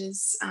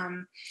images.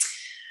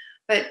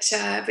 But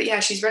yeah,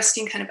 she's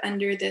resting kind of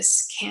under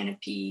this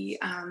canopy,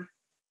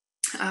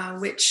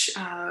 which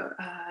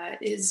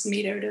is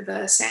made out of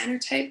a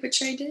cyanotype,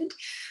 which I did.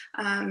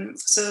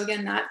 So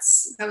again, that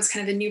was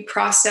kind of a new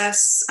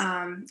process.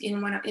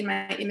 In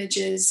my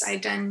images, I'd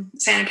done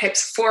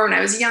cyanotypes before when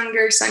I was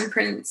younger, sun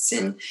prints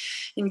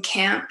in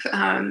camp,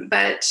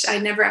 but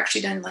I'd never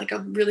actually done like a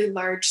really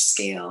large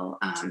scale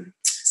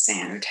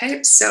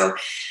cyanotype. So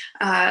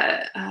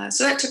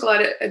that took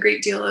a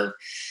great deal of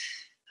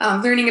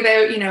learning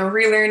about,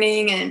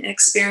 relearning and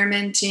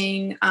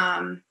experimenting.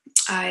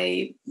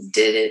 I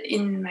did it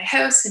in my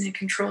house in a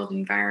controlled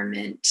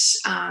environment.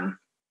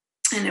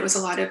 And it was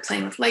a lot of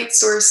playing with light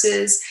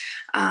sources,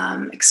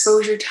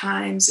 exposure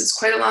times. It was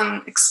quite a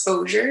long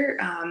exposure.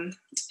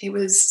 It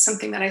was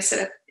something that I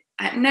set up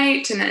at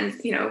night and then,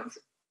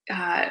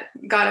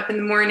 got up in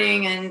the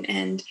morning and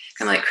kind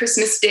of like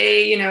Christmas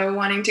Day, you know,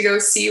 wanting to go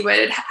see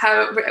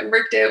how it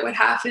worked out, what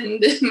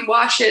happened, and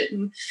wash it.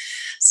 And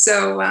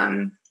so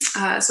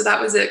so that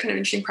was a kind of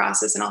interesting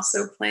process, and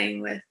also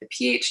playing with the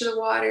pH of the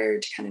water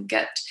to kind of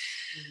get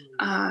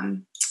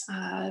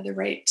the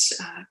right,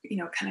 you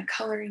know, kind of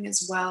coloring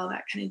as well,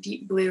 that kind of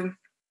deep blue.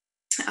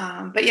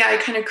 But yeah, I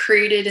kind of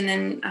created, and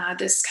then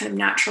this kind of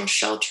natural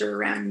shelter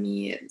around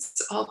me.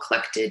 It's all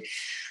collected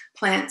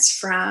plants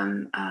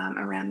from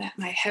around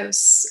my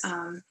house,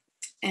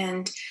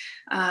 and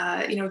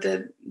you know,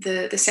 the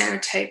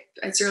cyanotype,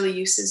 its early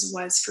uses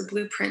was for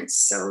blueprints.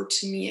 So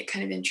to me, it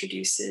kind of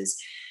introduces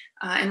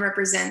and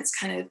represents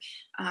kind of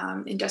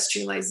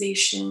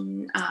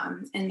industrialization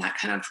and that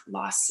kind of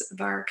loss of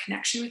our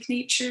connection with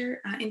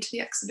nature into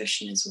the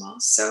exhibition as well.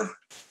 So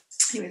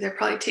anyway, they're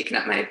probably taking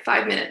up my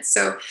 5 minutes,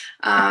 so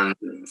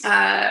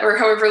or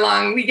however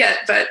long we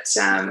get. But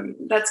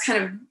that's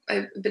kind of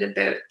a bit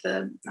about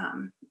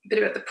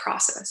the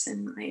process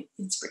and my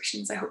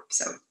inspirations, I hope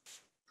so.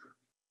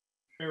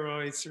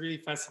 It's really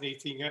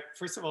fascinating.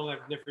 First of all,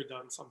 I've never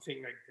done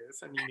something like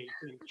this,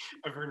 animating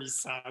a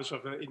vernissage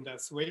in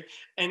that way,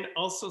 and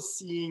also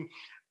seeing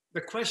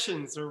the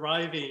questions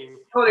arriving.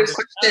 Oh, there's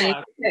questions.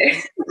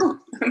 Okay. Oh,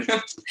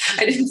 no.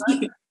 I didn't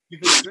see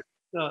it.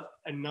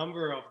 A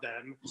number of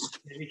them.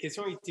 Les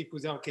questions ont été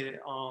posées en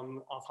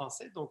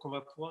français, donc on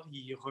va pouvoir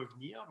y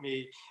revenir.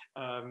 Mais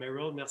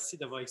Meryl, merci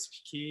d'avoir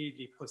expliqué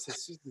les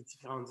processus des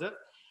différentes œuvres.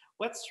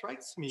 What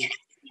strikes me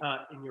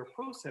in your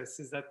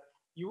process is that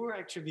you were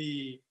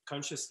actually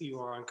consciously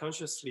or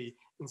unconsciously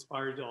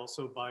inspired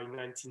also by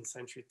 19th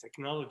century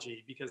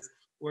technology, because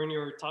when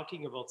you're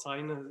talking about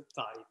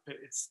cyanotype,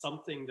 it's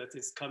something that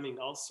is coming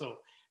also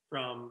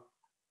from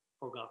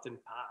forgotten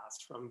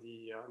past, from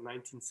the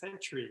 19th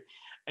century.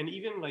 And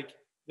even like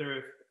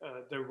the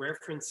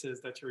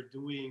references that you're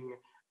doing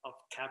of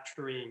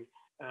capturing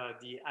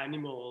the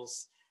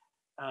animals,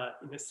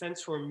 in a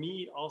sense for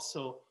me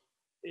also,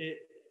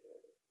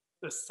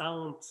 the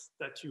sound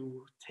that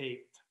you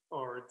taped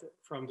or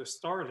from the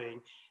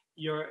starting,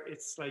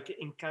 it's like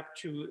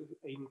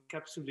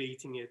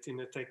encapsulating it in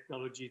a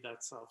technology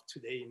that's of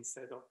today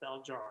instead of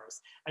bell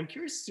jars. I'm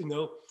curious to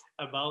know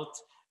about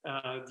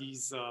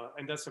these,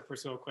 and that's a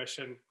personal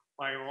question,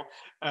 Meryl.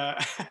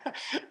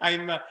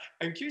 I'm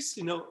curious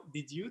to know,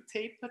 did you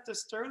tape at the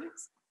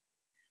Sterlings?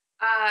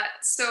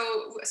 So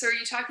are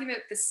you talking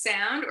about the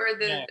sound or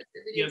the, yeah. the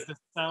video? Yes, the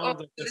sound.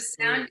 Oh, the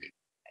sound.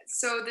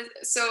 So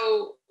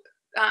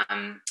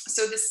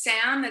the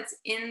sound that's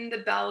in the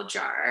bell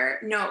jar,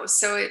 no.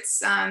 So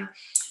it's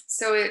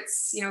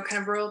you know,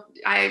 kind of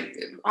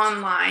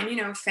online, you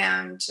know,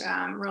 found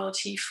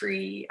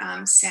royalty-free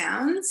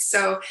sounds.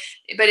 So,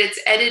 but it's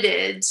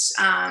edited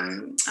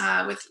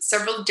with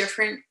several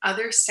different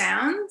other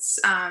sounds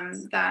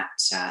that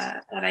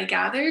I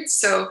gathered.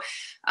 So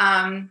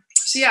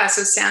yeah,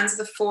 so sounds of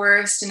the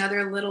forest and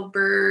other little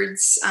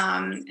birds,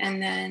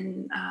 and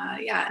then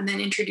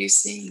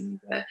introducing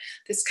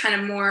this kind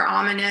of more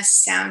ominous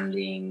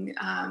sounding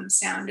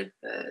sound of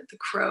the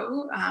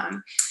crow.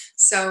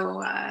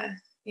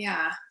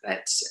 Yeah,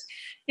 but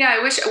yeah,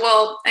 I wish.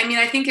 Well, I mean,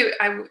 I think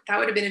that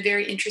would have been a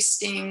very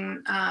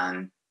interesting.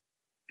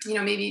 You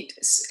know, maybe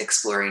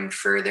exploring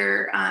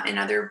further in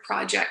other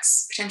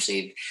projects,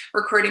 potentially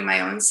recording my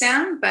own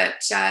sound.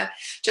 But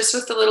just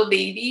with the little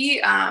baby,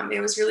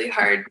 it was really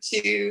hard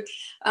to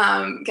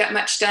get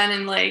much done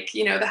in, like,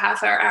 you know, the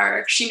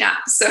half-hour she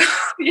nap. So,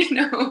 you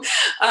know,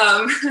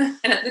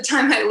 and at the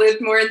time I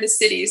lived more in the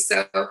city.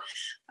 So,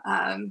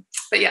 but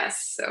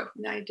yes, so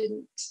I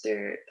didn't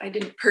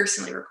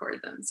personally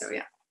record them. So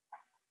yeah.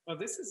 Well,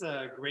 this is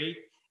a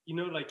great, you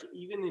know, like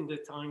even in the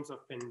times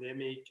of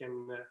pandemic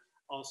and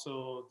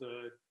also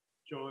the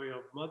joy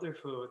of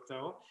motherhood,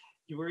 though,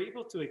 you were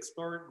able to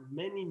explore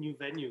many new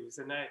venues.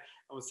 And I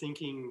was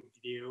thinking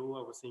video,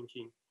 I was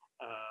thinking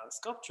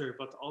sculpture,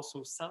 but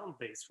also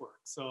sound-based work.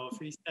 So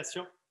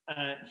félicitations.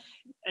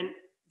 And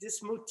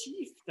this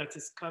motif that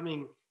is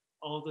coming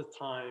all the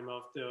time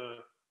of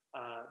the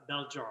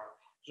bell jar.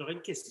 J'aurais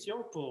une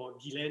question pour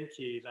Guilaine,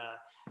 qui est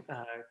la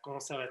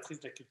conservatrice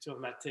de la culture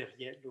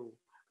matérielle au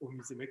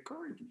Musée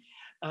McCord.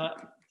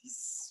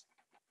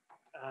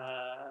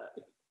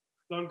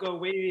 Don't go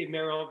away,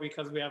 Meryl,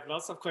 because we have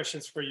lots of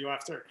questions for you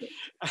after.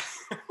 I'm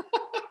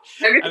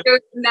going to go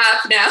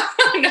nap now.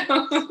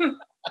 No.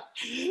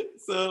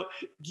 So,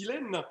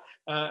 Guilaine,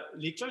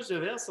 les cloches de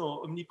verre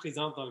sont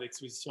omniprésentes dans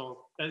l'exposition.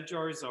 Bell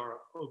jars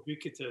are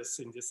ubiquitous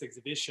in this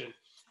exhibition.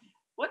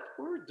 What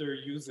were their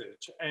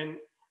usage and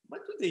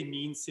what do they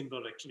mean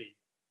symbolically?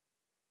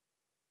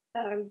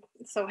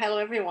 So hello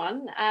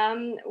everyone.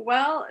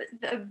 Well,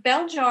 the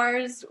bell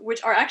jars,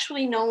 which are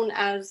actually known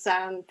as,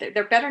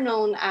 they're better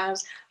known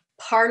as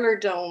parlor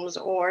domes,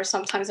 or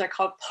sometimes they're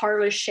called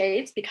parlor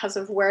shades because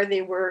of where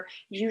they were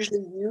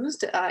usually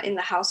used in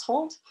the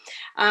household.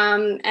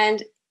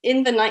 And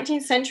in the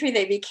 19th century,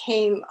 they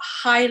became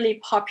highly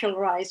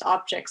popularized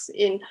objects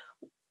in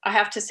I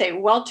have to say,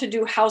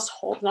 well-to-do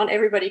household. Not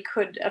everybody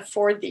could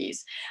afford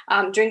these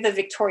during the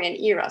Victorian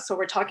era. So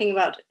we're talking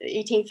about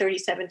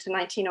 1837 to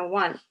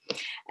 1901.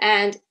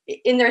 And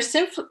in their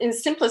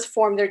simplest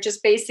form, they're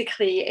just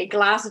basically a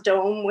glass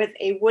dome with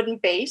a wooden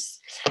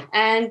base.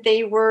 And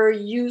they were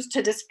used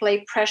to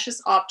display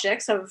precious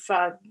objects of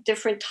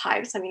different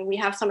types. I mean, we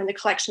have some in the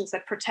collections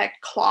that protect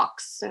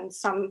clocks, and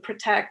some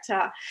protect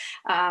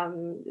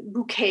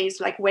bouquets,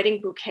 like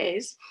wedding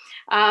bouquets.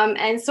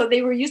 And so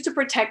they were used to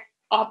protect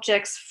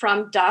objects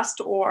from dust,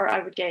 or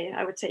I would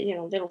say, you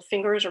know, little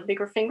fingers or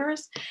bigger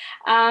fingers.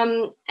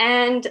 So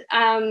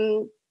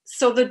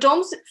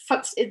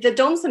the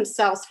domes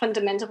themselves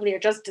fundamentally are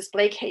just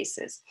display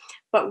cases,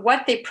 but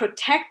what they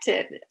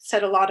protected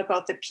said a lot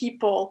about the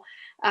people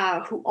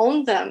who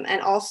owned them,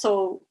 and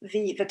also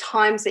the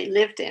times they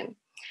lived in.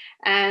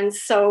 And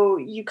so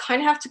you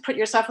kind of have to put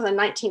yourself in the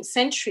 19th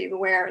century,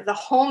 where the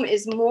home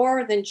is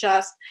more than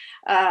just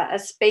a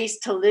space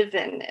to live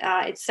in.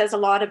 It says a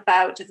lot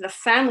about the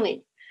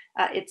family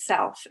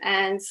itself.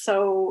 And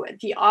so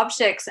the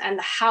objects and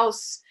the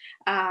house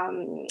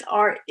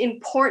are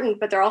important,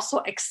 but they're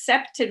also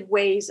accepted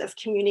ways of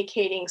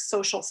communicating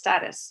social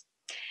status.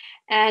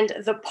 And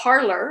the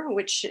parlor,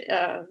 which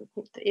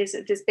is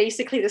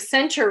basically the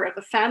center of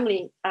the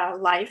family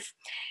life,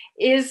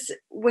 is,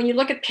 when you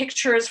look at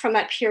pictures from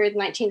that period,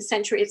 19th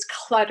century, it's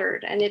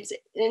cluttered, and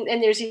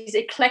there's these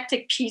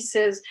eclectic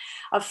pieces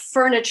of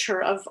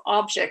furniture, of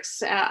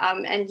objects,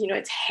 and you know,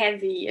 it's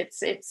heavy.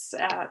 It's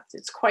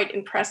quite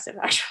impressive,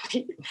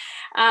 actually,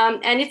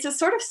 and it's a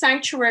sort of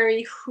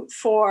sanctuary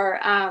for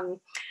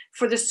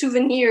the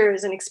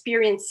souvenirs and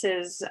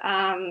experiences,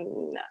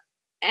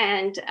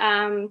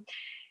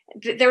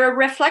 they're a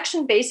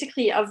reflection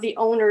basically of the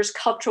owner's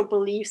cultural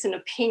beliefs and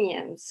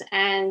opinions,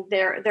 and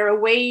they're a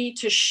way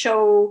to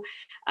show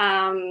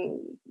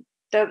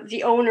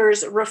the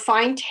owner's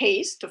refined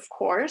taste, of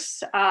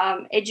course,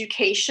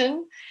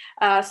 education,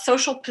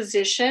 social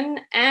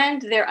position,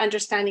 and their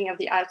understanding of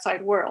the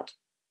outside world.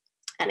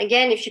 And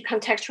again, if you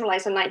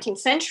contextualize the 19th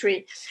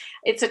century,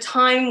 it's a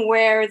time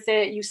where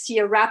you see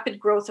a rapid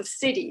growth of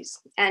cities,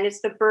 and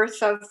it's the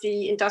birth of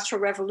the Industrial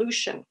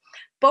Revolution,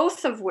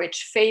 both of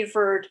which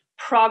favored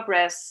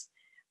progress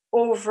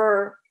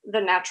over the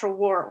natural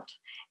world.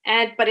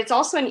 But it's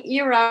also an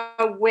era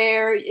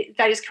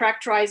that is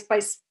characterized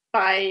by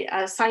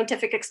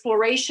scientific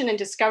exploration and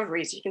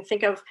discoveries. You can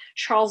think of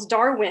Charles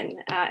Darwin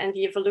and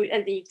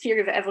the theory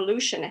of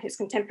evolution and his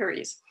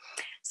contemporaries.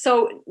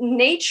 So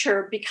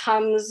nature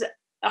becomes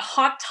a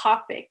hot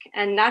topic,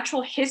 and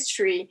natural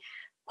history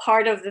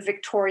part of the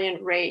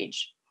Victorian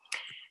rage.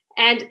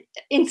 And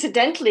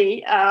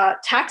incidentally,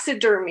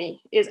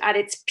 taxidermy is at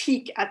its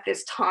peak at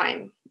this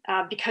time,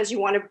 because you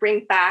want to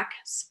bring back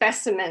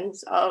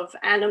specimens of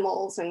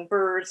animals and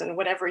birds and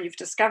whatever you've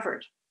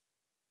discovered.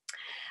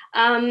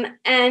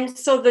 And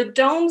so the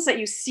domes that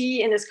you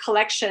see in this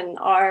collection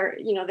are,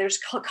 you know, there's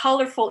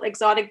colorful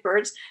exotic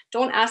birds.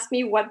 Don't ask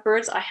me what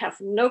birds, I have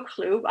no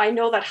clue. I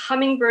know that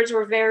hummingbirds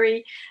were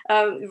very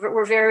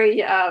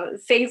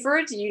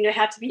favored. You know,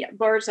 had to be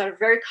birds that are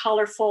very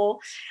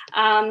colorful.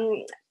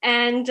 They're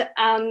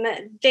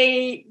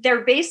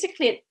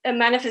basically a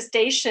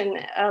manifestation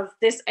of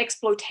this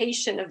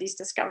exploitation of these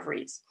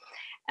discoveries.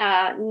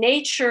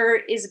 Nature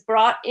is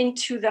brought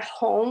into the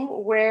home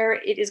where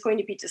it is going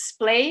to be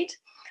displayed,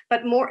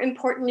 but more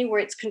importantly,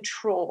 where it's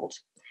controlled.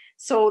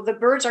 So the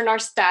birds are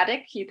not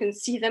static. You can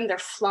see them, they're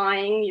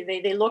flying,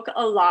 they look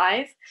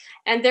alive,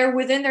 and they're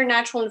within their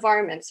natural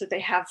environment. So they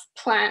have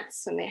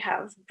plants and they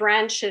have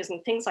branches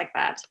and things like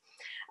that.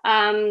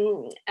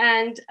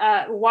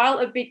 While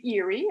a bit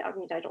eerie, I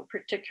mean, I don't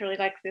particularly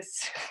like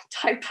this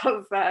type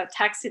of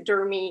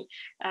taxidermy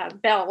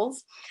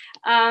bells,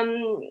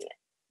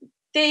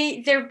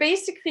 they're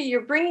basically,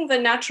 you're bringing the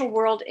natural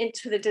world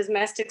into the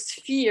domestic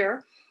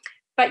sphere,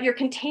 but you're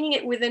containing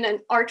it within an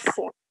art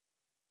form.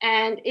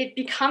 And it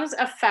becomes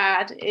a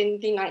fad in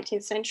the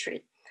 19th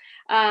century.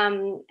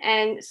 And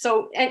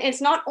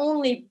it's not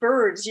only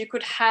birds. You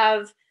could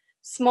have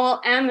small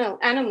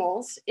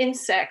animals,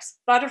 insects,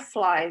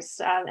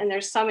 butterflies, and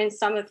there's some in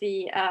some of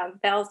the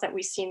bells that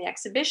we see in the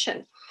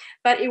exhibition.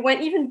 But it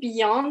went even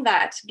beyond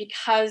that,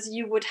 because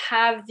you would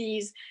have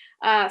these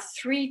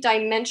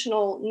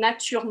three-dimensional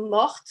nature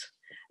morte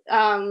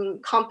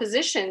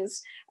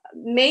compositions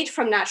made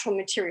from natural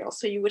materials.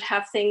 So you would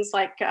have things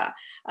like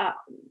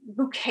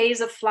bouquets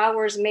of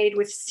flowers made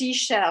with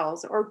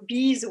seashells or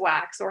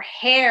beeswax or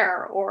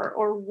hair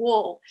or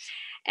wool.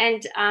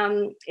 And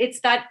it's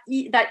that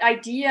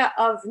idea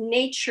of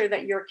nature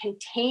that you're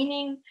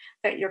containing,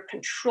 that you're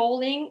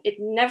controlling. It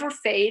never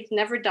fades,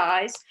 never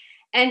dies.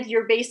 And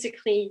you're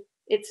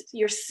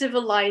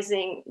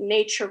civilizing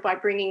nature by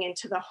bringing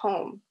into the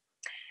home.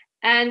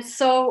 And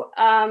so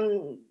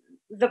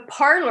the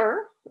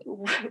parlor,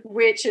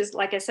 which is,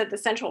 like I said, the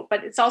central,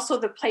 but it's also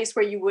the place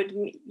where you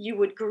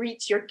would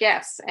greet your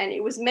guests, and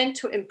it was meant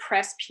to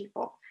impress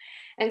people.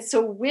 And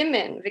so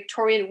women,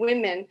 Victorian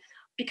women,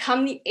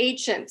 become the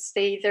agents.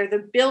 They're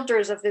the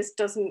builders of this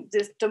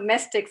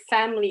domestic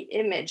family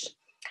image.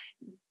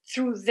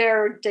 through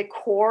their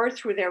decor,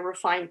 through their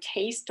refined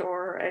taste,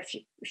 or if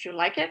you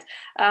like it,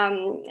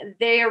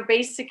 they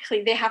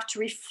have to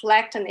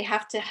reflect and they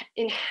have to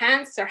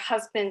enhance their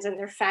husbands and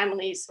their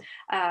families'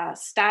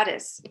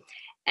 status.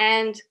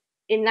 And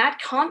in that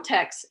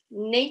context,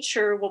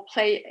 nature will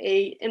play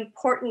an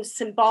important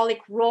symbolic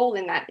role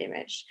in that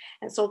image.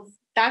 And so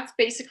that's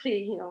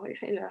basically, you know,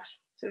 in a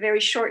very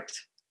short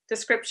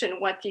description,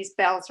 what these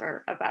bells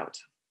are about.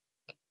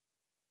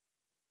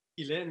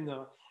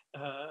 Guilaine,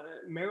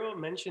 Meryl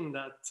mentioned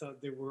that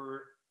there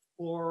were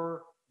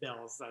 4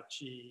 bells that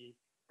she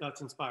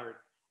got inspired.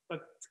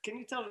 But can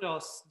you tell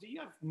us, do you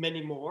have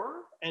many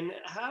more? And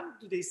how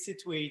do they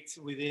situate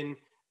within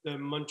the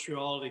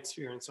Montreal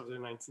experience of the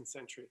 19th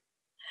century?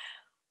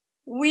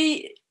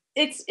 We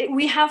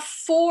have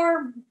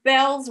 4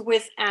 bells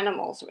with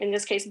animals, in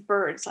this case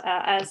birds,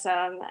 as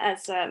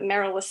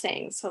Meryl was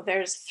saying. So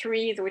there's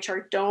 3 which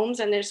are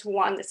domes, and there's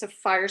 1 that's a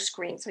fire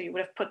screen. So you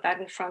would have put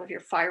that in front of your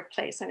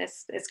fireplace, and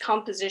it's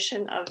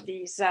composition of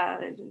these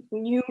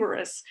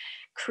numerous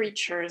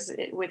creatures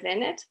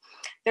within it.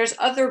 There's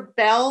other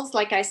bells,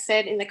 like I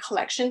said, in the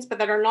collections, but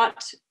that are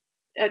not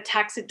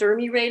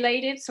taxidermy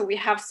related. So we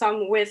have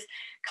some with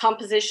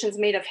compositions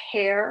made of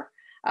hair.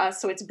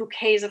 So it's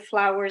bouquets of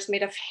flowers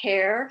made of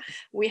hair.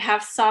 We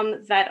have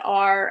some that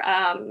are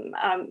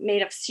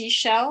made of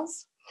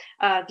seashells,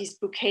 these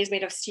bouquets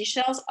made of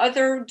seashells.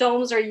 Other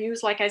domes are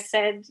used, like I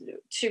said,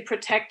 to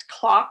protect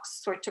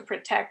clocks or to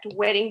protect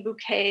wedding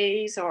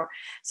bouquets.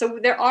 So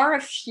there are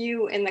a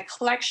few in the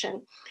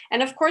collection.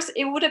 And of course,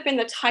 it would have been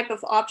the type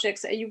of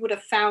objects that you would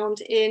have found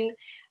in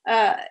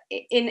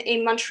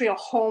a Montreal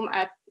home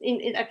at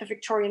the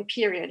Victorian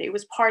period. It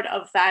was part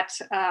of that,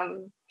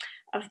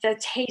 of the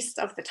taste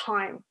of the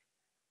time.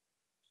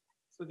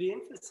 So the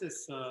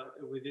emphasis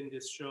within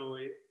this show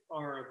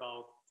are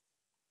about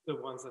the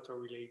ones that are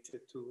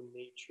related to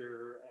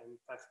nature and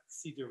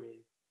taxidermy.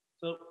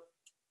 So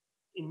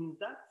in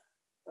that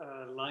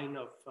line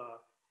of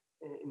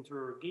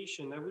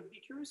interrogation, I would be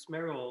curious,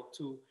 Meryl,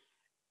 to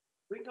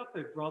bring up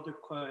a broader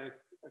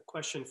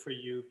question for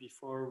you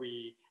before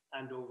we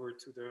hand over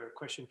to the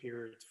question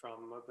period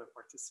from the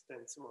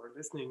participants who are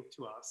listening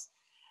to us.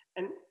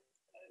 And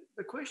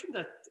the question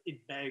that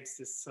it begs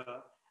this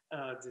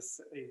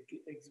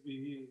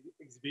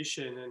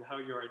exhibition and how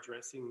you're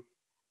addressing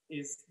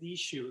is the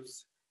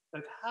issues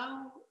that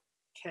how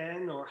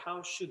can or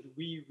how should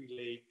we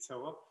relate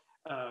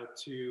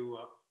to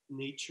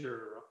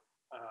nature?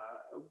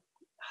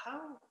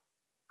 How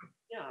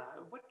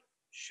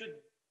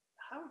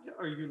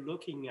are you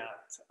looking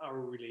at our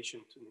relation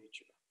to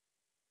nature?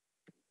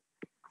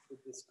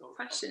 This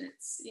question.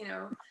 It's,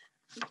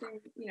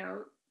 something,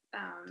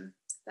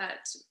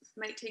 that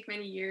might take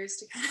many years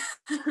to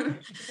kind of,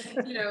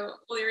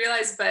 fully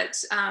realize.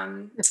 But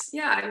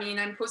yeah, I mean,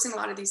 I'm posing a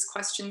lot of these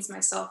questions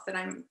myself that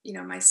I'm,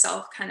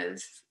 myself kind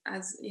of,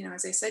 as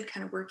I said,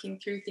 kind of working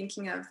through,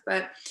 thinking of.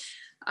 But,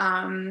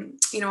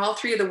 all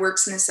 3 of the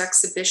works in this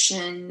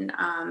exhibition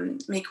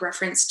make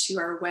reference to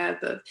our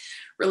web of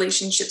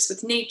relationships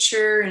with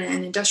nature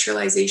and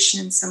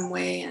industrialization in some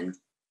way. And,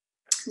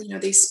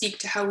 they speak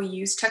to how we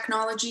use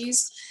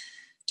technologies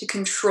to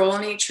control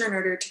nature in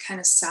order to kind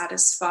of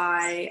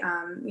satisfy,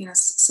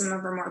 some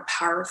of our more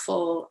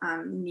powerful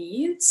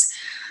needs.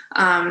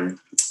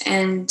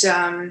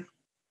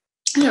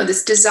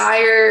 This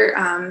desire,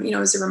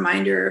 is a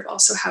reminder of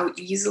also how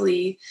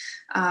easily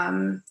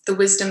the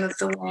wisdom of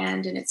the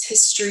land and its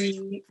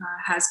history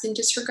has been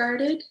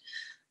disregarded.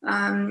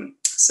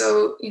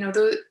 So,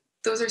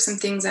 those are some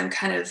things I'm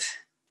kind of,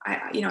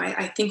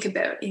 I think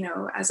about,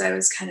 as I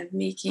was kind of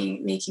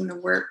making the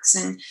works.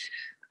 And,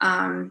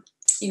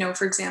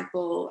 for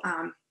example,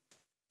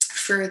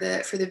 for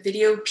the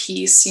video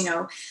piece,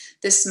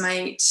 this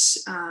might,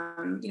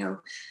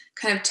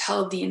 kind of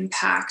tell the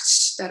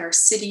impact that our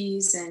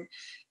cities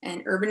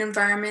and urban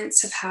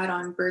environments have had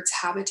on birds'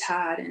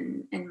 habitat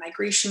and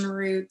migration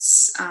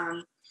routes.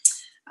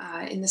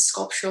 In the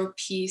sculptural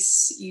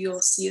piece,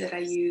 you'll see that I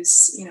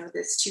use,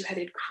 this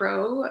 2-headed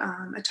crow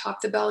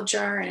atop the bell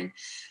jar. And,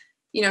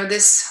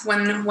 this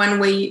one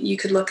way you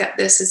could look at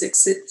this is it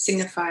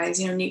signifies,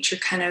 nature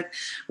kind of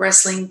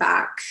wrestling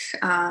back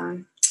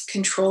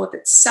control of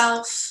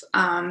itself.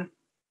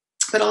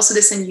 But also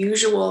this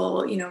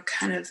unusual,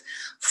 kind of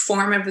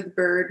form of the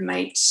bird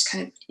might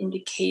kind of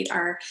indicate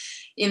our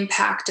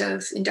impact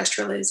of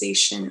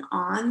industrialization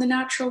on the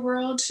natural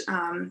world.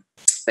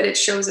 But it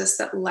shows us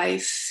that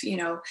life,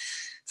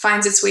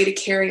 finds its way to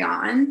carry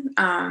on,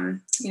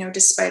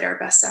 despite our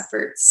best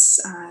efforts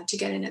to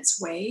get in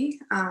its way.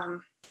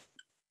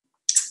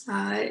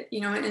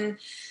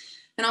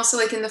 And also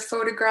like in the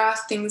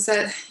photograph, things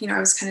that, I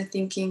was kind of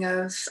thinking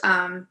of,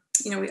 I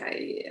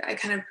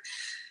kind of,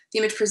 the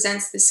image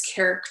presents this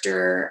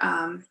character,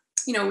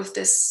 with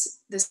this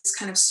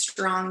kind of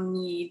strong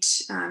need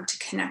to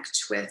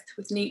connect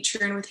with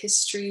nature and with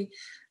history.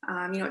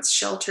 It's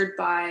sheltered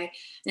by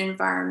an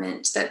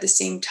environment that at the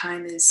same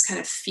time is kind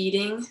of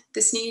feeding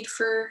this need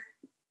for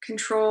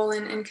control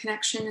and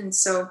connection. And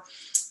so,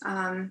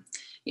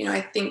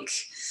 I think,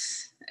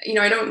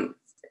 I don't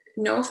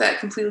know if that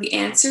completely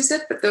answers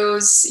it, but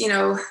those,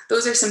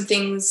 those are some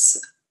things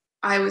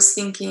I was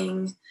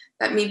thinking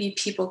that maybe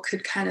people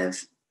could kind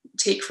of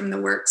take from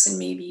the works and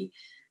maybe,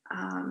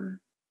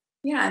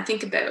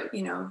 think about,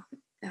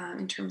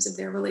 in terms of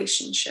their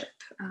relationship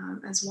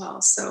as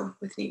well. So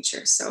with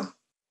nature. So.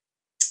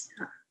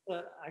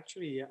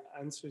 Actually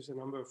answers a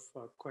number of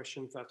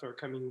questions that are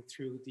coming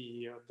through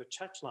the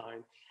chat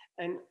line.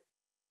 And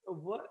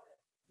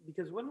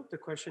because one of the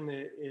questions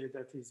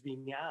that is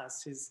being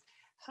asked is,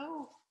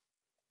 how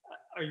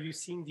are you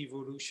seeing the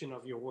evolution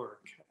of your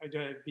work?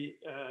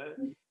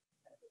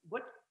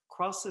 What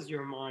crosses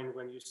your mind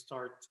when you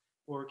start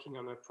working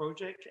on a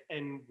project,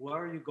 and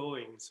where are you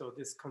going? So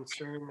this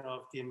concern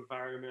of the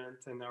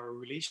environment and our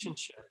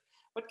relationship.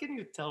 What can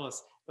you tell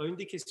us? Une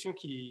des questions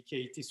qui a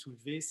été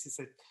soulevée,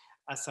 c'est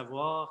à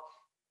savoir,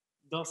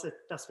 dans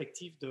cette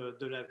perspective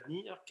de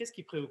l'avenir, qu'est-ce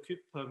qui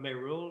préoccupe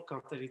Meryl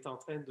quand elle est en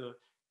train de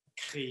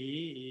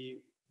créer,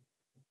 et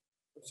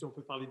si on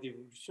peut parler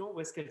d'évolution, où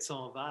est-ce qu'elle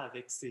s'en va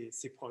avec ses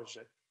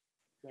projets?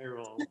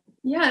 Meryl.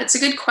 Yeah, it's a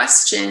good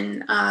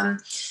question. I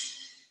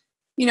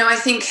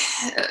think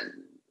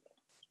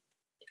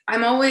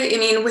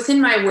within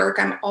my work,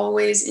 I'm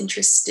always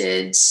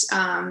interested,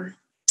 about,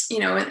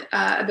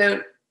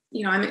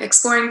 I'm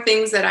exploring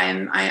things that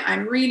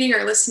I'm reading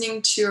or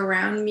listening to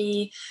around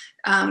me,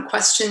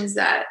 questions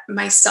that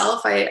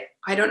myself, I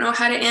don't know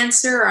how to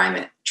answer, or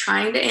I'm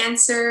trying to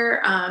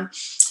answer.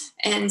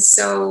 And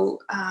so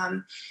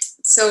in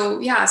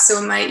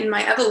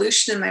my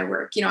evolution in my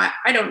work,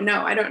 I don't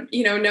know. I don't,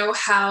 know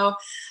how,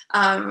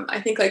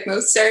 I think like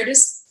most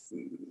artists,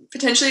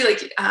 potentially,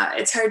 like,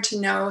 it's hard to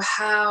know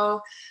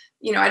how,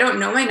 I don't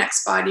know my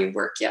next body of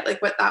work yet,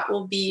 like what that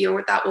will be or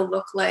what that will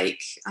look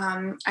like.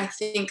 I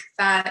think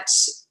that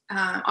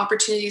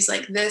opportunities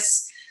like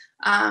this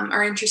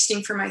are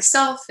interesting for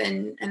myself,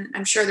 and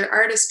I'm sure they're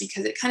artists,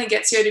 because it kind of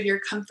gets you out of your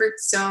comfort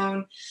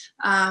zone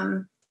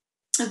of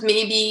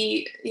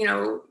maybe,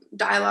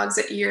 dialogues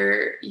that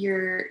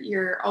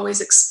you're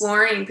always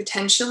exploring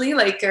potentially,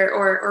 like,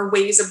 or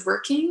ways of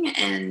working.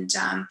 And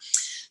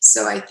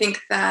so I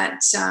think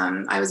that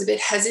I was a bit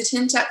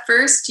hesitant at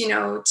first,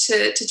 to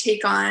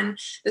take on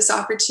this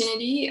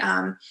opportunity,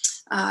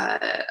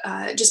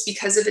 just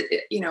because of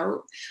it.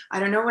 I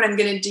don't know what I'm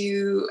going to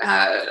do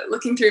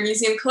looking through a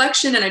museum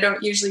collection, and I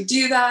don't usually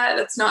do that.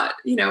 That's not,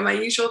 my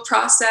usual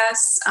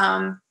process.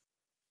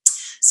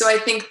 So I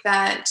think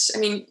that,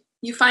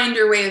 you find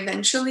your way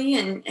eventually,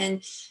 and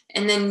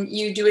then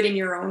you do it in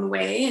your own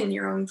way, in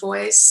your own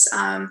voice.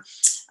 But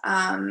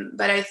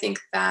I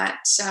think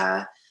that,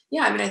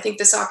 I think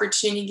this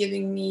opportunity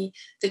giving me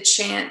the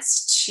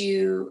chance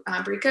to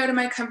break out of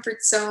my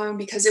comfort zone,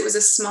 because it was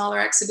a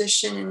smaller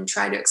exhibition, and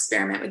try to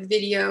experiment with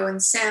video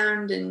and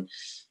sound and,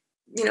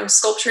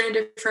 sculpture in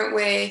a different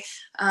way.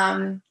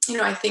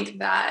 I think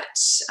that,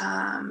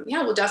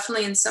 will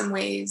definitely in some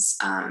ways,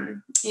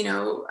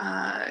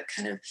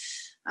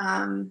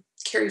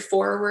 carry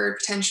forward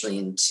potentially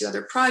into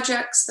other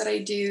projects that I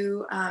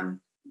do. But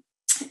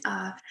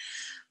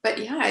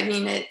yeah,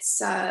 it's,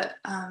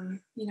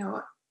 I'm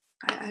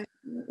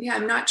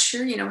not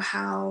sure,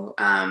 how,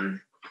 how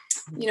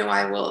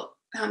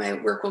my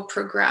work will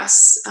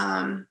progress.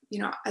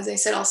 As I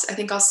said, I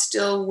think I'll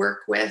still work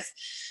with,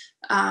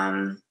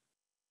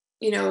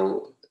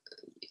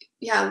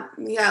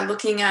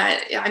 looking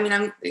at,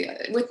 I'm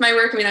with my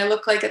work, I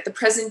look like at the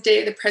present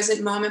day, the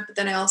present moment, but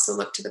then I also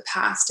look to the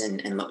past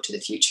and look to the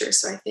future.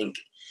 So I think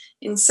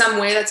in some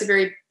way that's a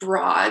very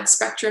broad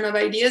spectrum of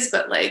ideas,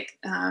 but like,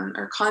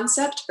 or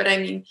concept, but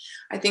I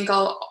think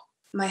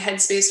my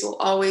headspace will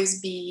always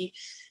be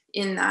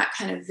in that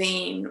kind of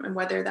vein, and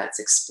whether that's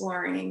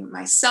exploring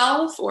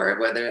myself or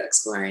whether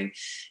exploring,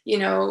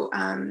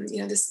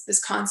 this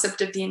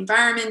concept of the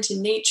environment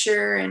and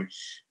nature, and,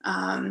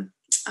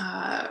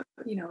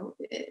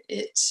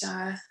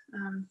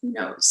 who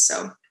knows?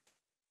 So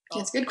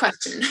it's a good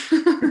question.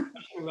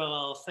 Well,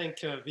 I'll thank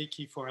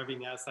Vicky for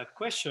having asked that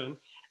question.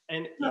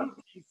 And in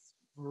these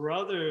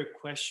broader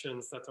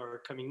questions that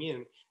are coming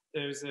in,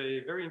 there's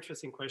a very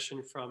interesting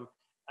question from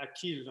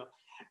Akil.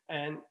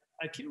 And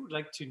Akil would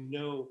like to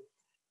know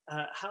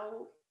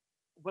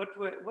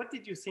what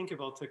did you think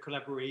about the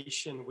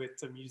collaboration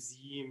with a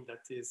museum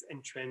that is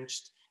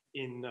entrenched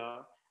in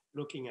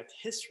looking at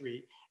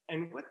history?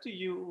 And what do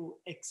you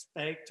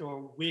expect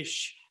or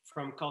wish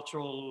from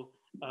cultural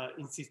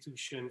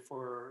institution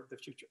for the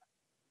future?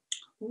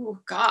 Oh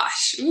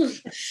gosh.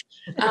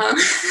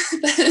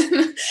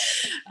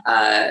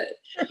 I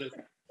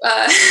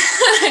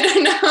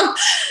don't know.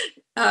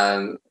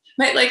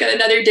 Might like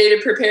another day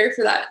to prepare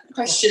for that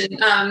question.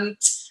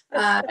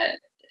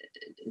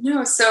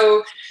 No,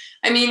 so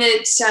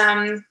it's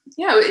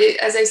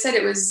as I said,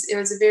 it was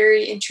a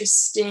very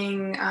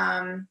interesting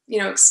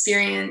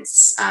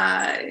experience,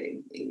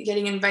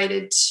 getting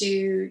invited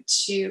to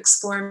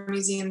explore a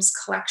museum's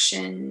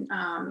collection.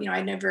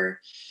 I'd never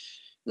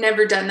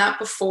done that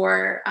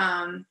before.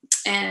 Oh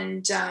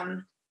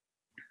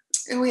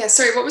yeah,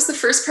 sorry, what was the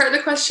first part of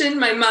the question?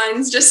 My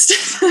mind's just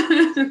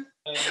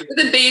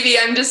With a baby,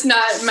 I'm just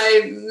not,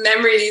 my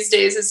memory these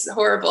days is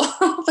horrible.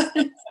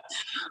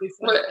 It's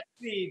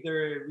actually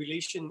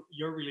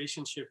your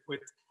relationship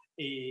with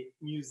a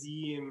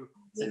museum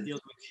that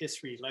deals with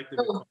history, like the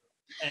McCord.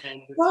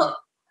 And well,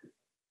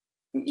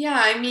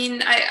 yeah, I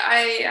mean,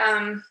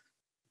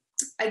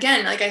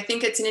 again, like, I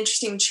think it's an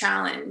interesting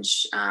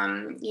challenge,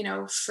 you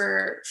know,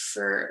 for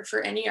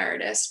any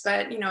artist.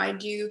 But, you know, I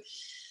do,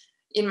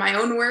 in my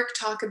own work,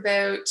 talk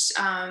about,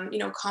 you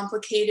know,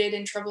 complicated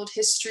and troubled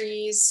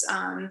histories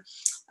when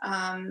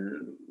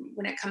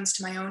it comes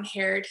to my own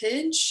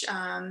heritage,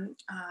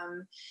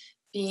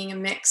 being a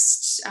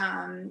mixed,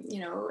 you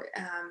know,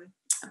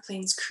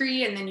 Plains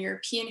Cree and then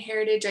European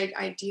heritage.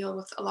 I deal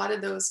with a lot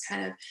of those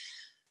kind of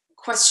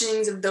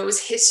questionings of those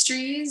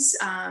histories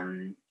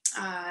in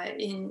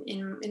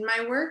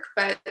my work.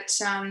 But,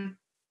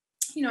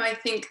 you know, I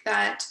think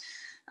that,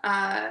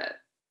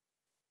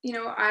 you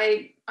know,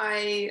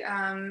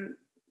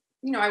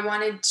 you know, I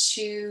wanted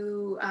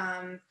to,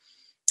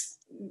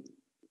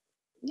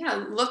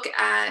 yeah, look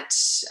at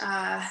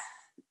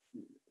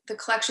the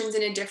collections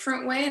in a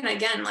different way. And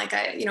again, like,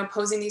 you know,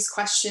 posing these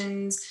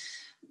questions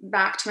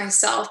back to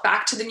myself,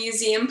 back to the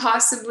museum,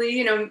 possibly,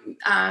 you know,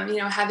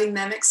 having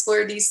them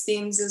explore these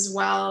themes as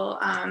well.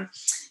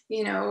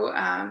 You know,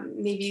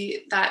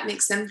 maybe that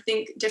makes them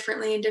think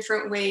differently in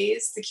different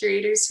ways, the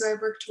curators who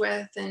I've worked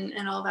with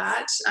and all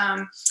that.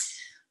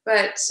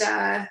 But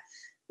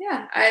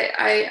yeah,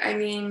 I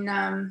mean,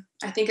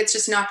 I think it's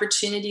just an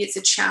opportunity. It's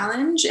a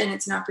challenge, and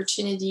it's an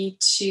opportunity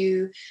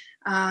to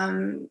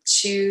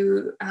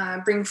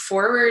bring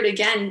forward,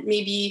 again,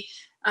 maybe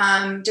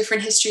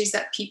different histories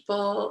that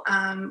people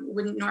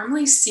wouldn't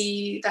normally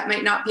see, that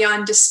might not be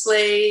on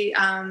display,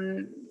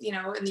 you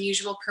know, in the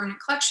usual permanent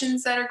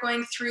collections that are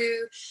going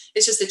through.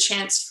 It's just a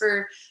chance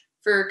for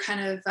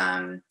kind of,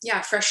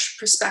 yeah, fresh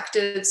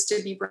perspectives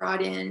to be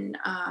brought in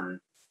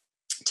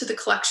to the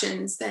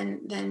collections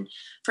than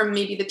from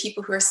maybe the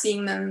people who are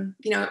seeing them,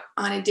 you know,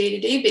 on a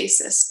day-to-day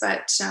basis.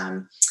 But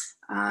so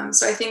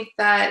I think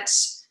that,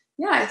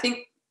 yeah, I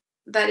think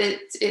that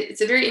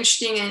it's a very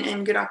interesting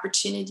and good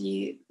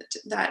opportunity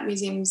that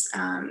museums,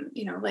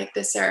 you know, like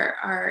this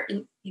are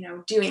you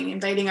know,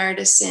 inviting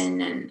artists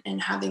in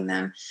and having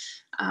them,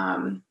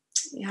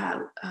 yeah,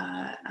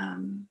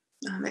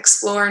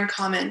 explore and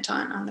comment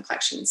on the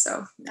collection.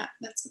 So yeah,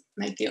 that's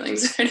my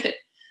feelings on it.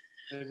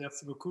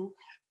 Merci beaucoup.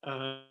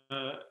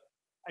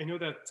 I know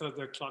that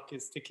the clock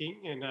is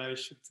ticking, and I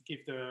should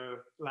give the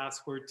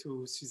last word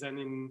to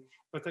Suzanne,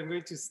 but I'm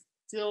going to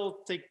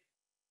still take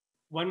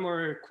one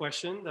more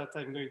question that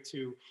I'm going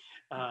to,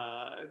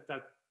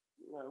 that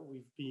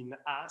we've been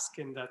asked,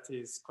 and that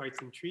is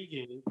quite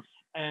intriguing.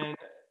 And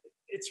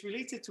it's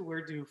related to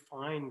where do you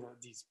find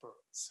these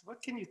birds?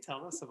 What can you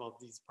tell us about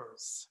these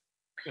birds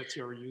that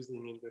you're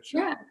using in the show?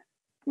 Yeah,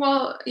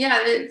 well, yeah,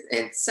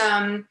 it's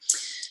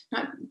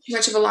not too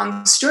much of a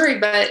long story,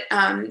 but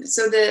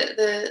so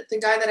the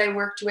guy that I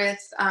worked with,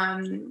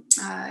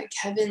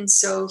 Kevin,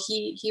 so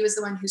he was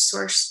the one who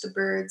sourced the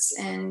birds,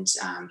 and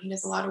he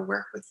does a lot of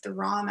work with the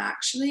𝘠𝘯𝘓,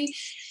 actually.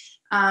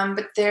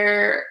 But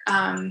they're,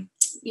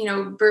 you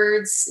know,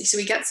 birds, so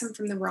we get some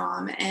from the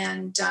𝘠𝘯𝘓,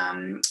 and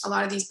a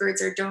lot of these birds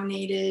are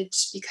donated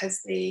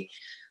because they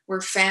were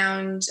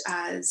found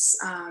as,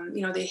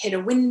 you know, they hit a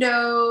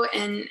window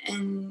and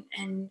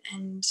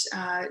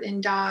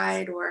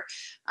died, or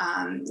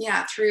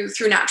yeah, through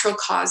natural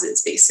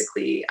causes,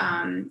 basically.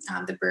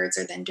 The birds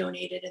are then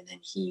donated, and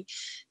then he,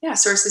 yeah,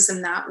 sources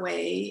them that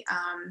way.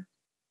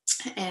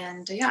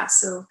 And yeah,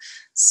 so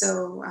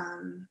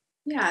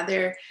yeah,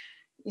 they're,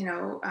 you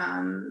know,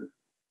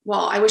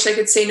 well, I wish I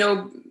could say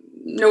no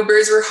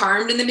birds were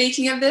harmed in the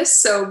making of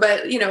this. So,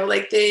 but, you know,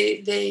 like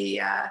they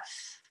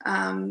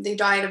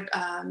died of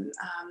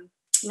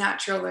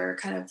natural or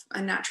kind of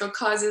unnatural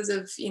causes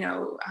of, you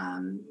know,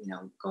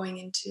 going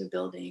into a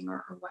building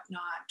or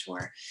whatnot,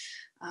 or,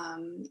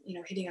 you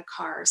know, hitting a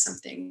car or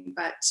something.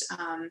 But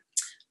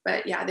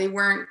yeah, they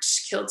weren't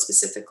killed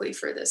specifically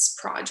for this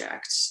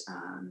project.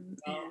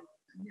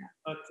 Yeah.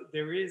 But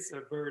there is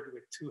a bird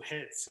with two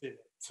heads in it.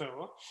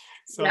 So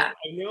yeah.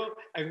 I know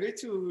I'm going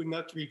to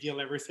not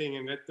reveal everything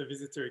and let the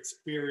visitor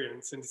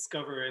experience and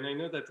discover. And I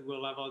know that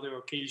we'll have other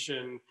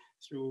occasion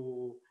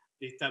through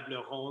the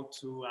table ronde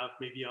to have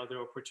maybe other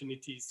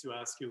opportunities to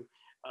ask you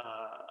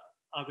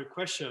other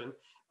questions.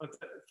 But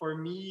for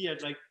me,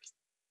 I'd like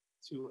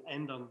to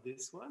end on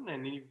this one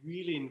and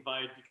really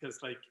invite, because,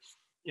 like,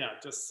 yeah,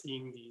 just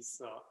seeing these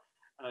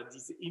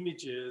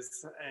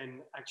images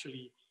and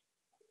actually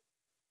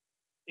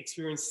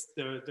experience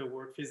the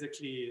work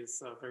physically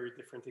is a very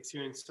different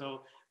experience.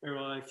 So,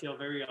 Meryl, I feel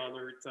very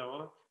honored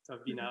to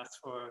have been asked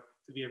for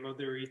to be a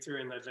moderator,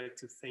 and I'd like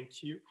to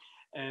thank you.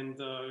 And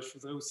je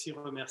voudrais aussi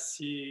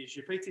remercier, je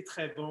n'ai pas été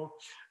très bon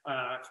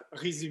à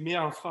résumer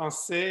en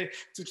français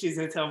toutes les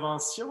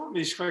interventions,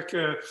 mais je crois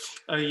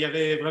qu'il y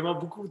avait vraiment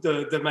beaucoup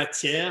de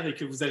matière et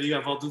que vous allez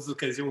avoir d'autres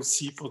occasions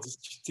aussi pour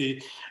discuter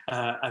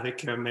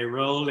avec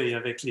Meryl et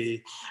avec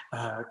les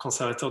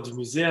conservateurs du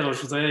musée. Alors,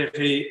 je voudrais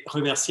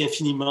remercier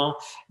infiniment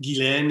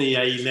Guilaine et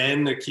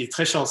Hélène, qui est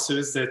très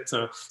chanceuse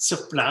d'être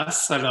sur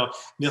place. Alors,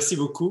 merci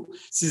beaucoup.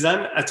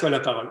 Suzanne, à toi la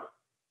parole.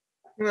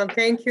 Well,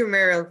 thank you,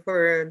 Meryl,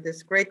 for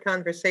this great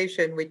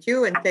conversation with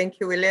you. And thank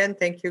you, Hélène.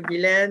 Thank you,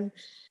 Guilaine.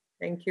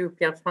 Thank you,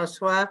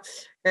 Pierre-François.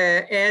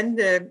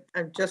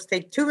 I'll just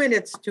take 2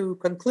 minutes to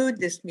conclude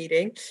this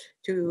meeting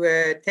to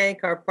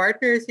thank our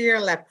partners here,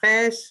 la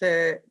presse,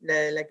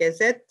 la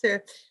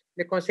Gazette,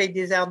 le Conseil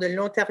des arts de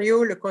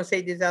l'Ontario, le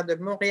Conseil des arts de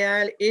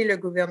Montréal et le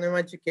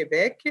gouvernement du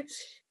Québec.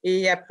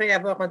 Et après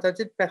avoir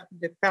entendu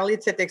parler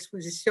de cette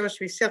exposition, je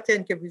suis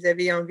certaine que vous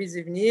avez envie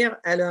d'y venir.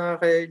 Alors,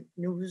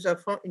 nous vous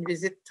offrons une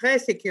visite très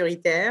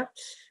sécuritaire.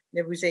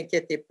 Ne vous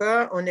inquiétez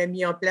pas, on a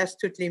mis en place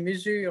toutes les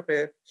mesures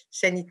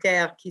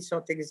sanitaires qui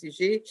sont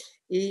exigées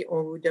et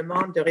on vous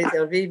demande de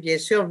réserver, bien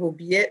sûr, vos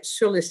billets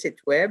sur le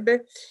site web.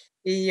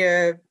 Et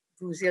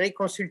vous irez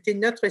consulter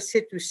notre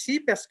site aussi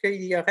parce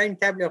qu'il y aura une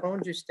table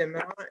ronde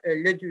justement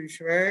le 2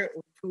 juin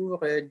autour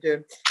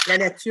de la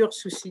nature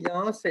sous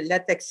silence, la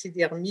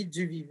taxidermie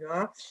du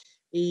vivant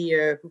et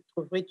vous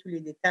trouverez tous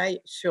les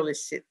détails sur le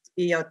site.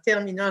 Et en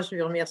terminant, je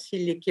veux remercier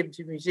l'équipe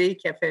du musée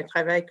qui a fait un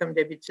travail comme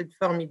d'habitude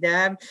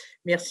formidable.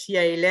 Merci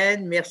à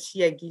Hélène,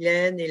 merci à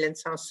Guilaine, Hélène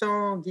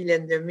Sanson,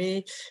 Guislaine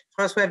Lemay,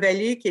 François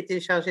Vallée qui était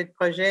chargé de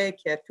projet,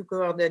 qui a tout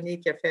coordonné,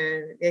 qui a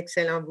fait un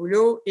excellent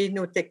boulot et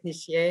nos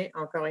techniciens,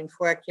 encore une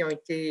fois, qui ont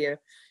été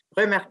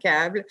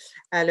remarquables.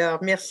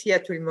 Alors, merci à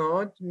tout le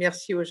monde.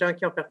 Merci aux gens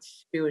qui ont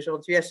participé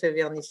aujourd'hui à ce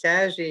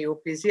vernissage et au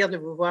plaisir de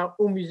vous voir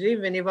au musée.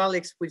 Venez voir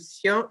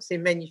l'exposition, c'est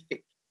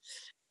magnifique.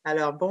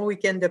 Alors, bon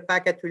week-end de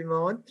Pâques à tout le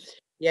monde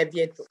et à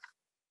bientôt.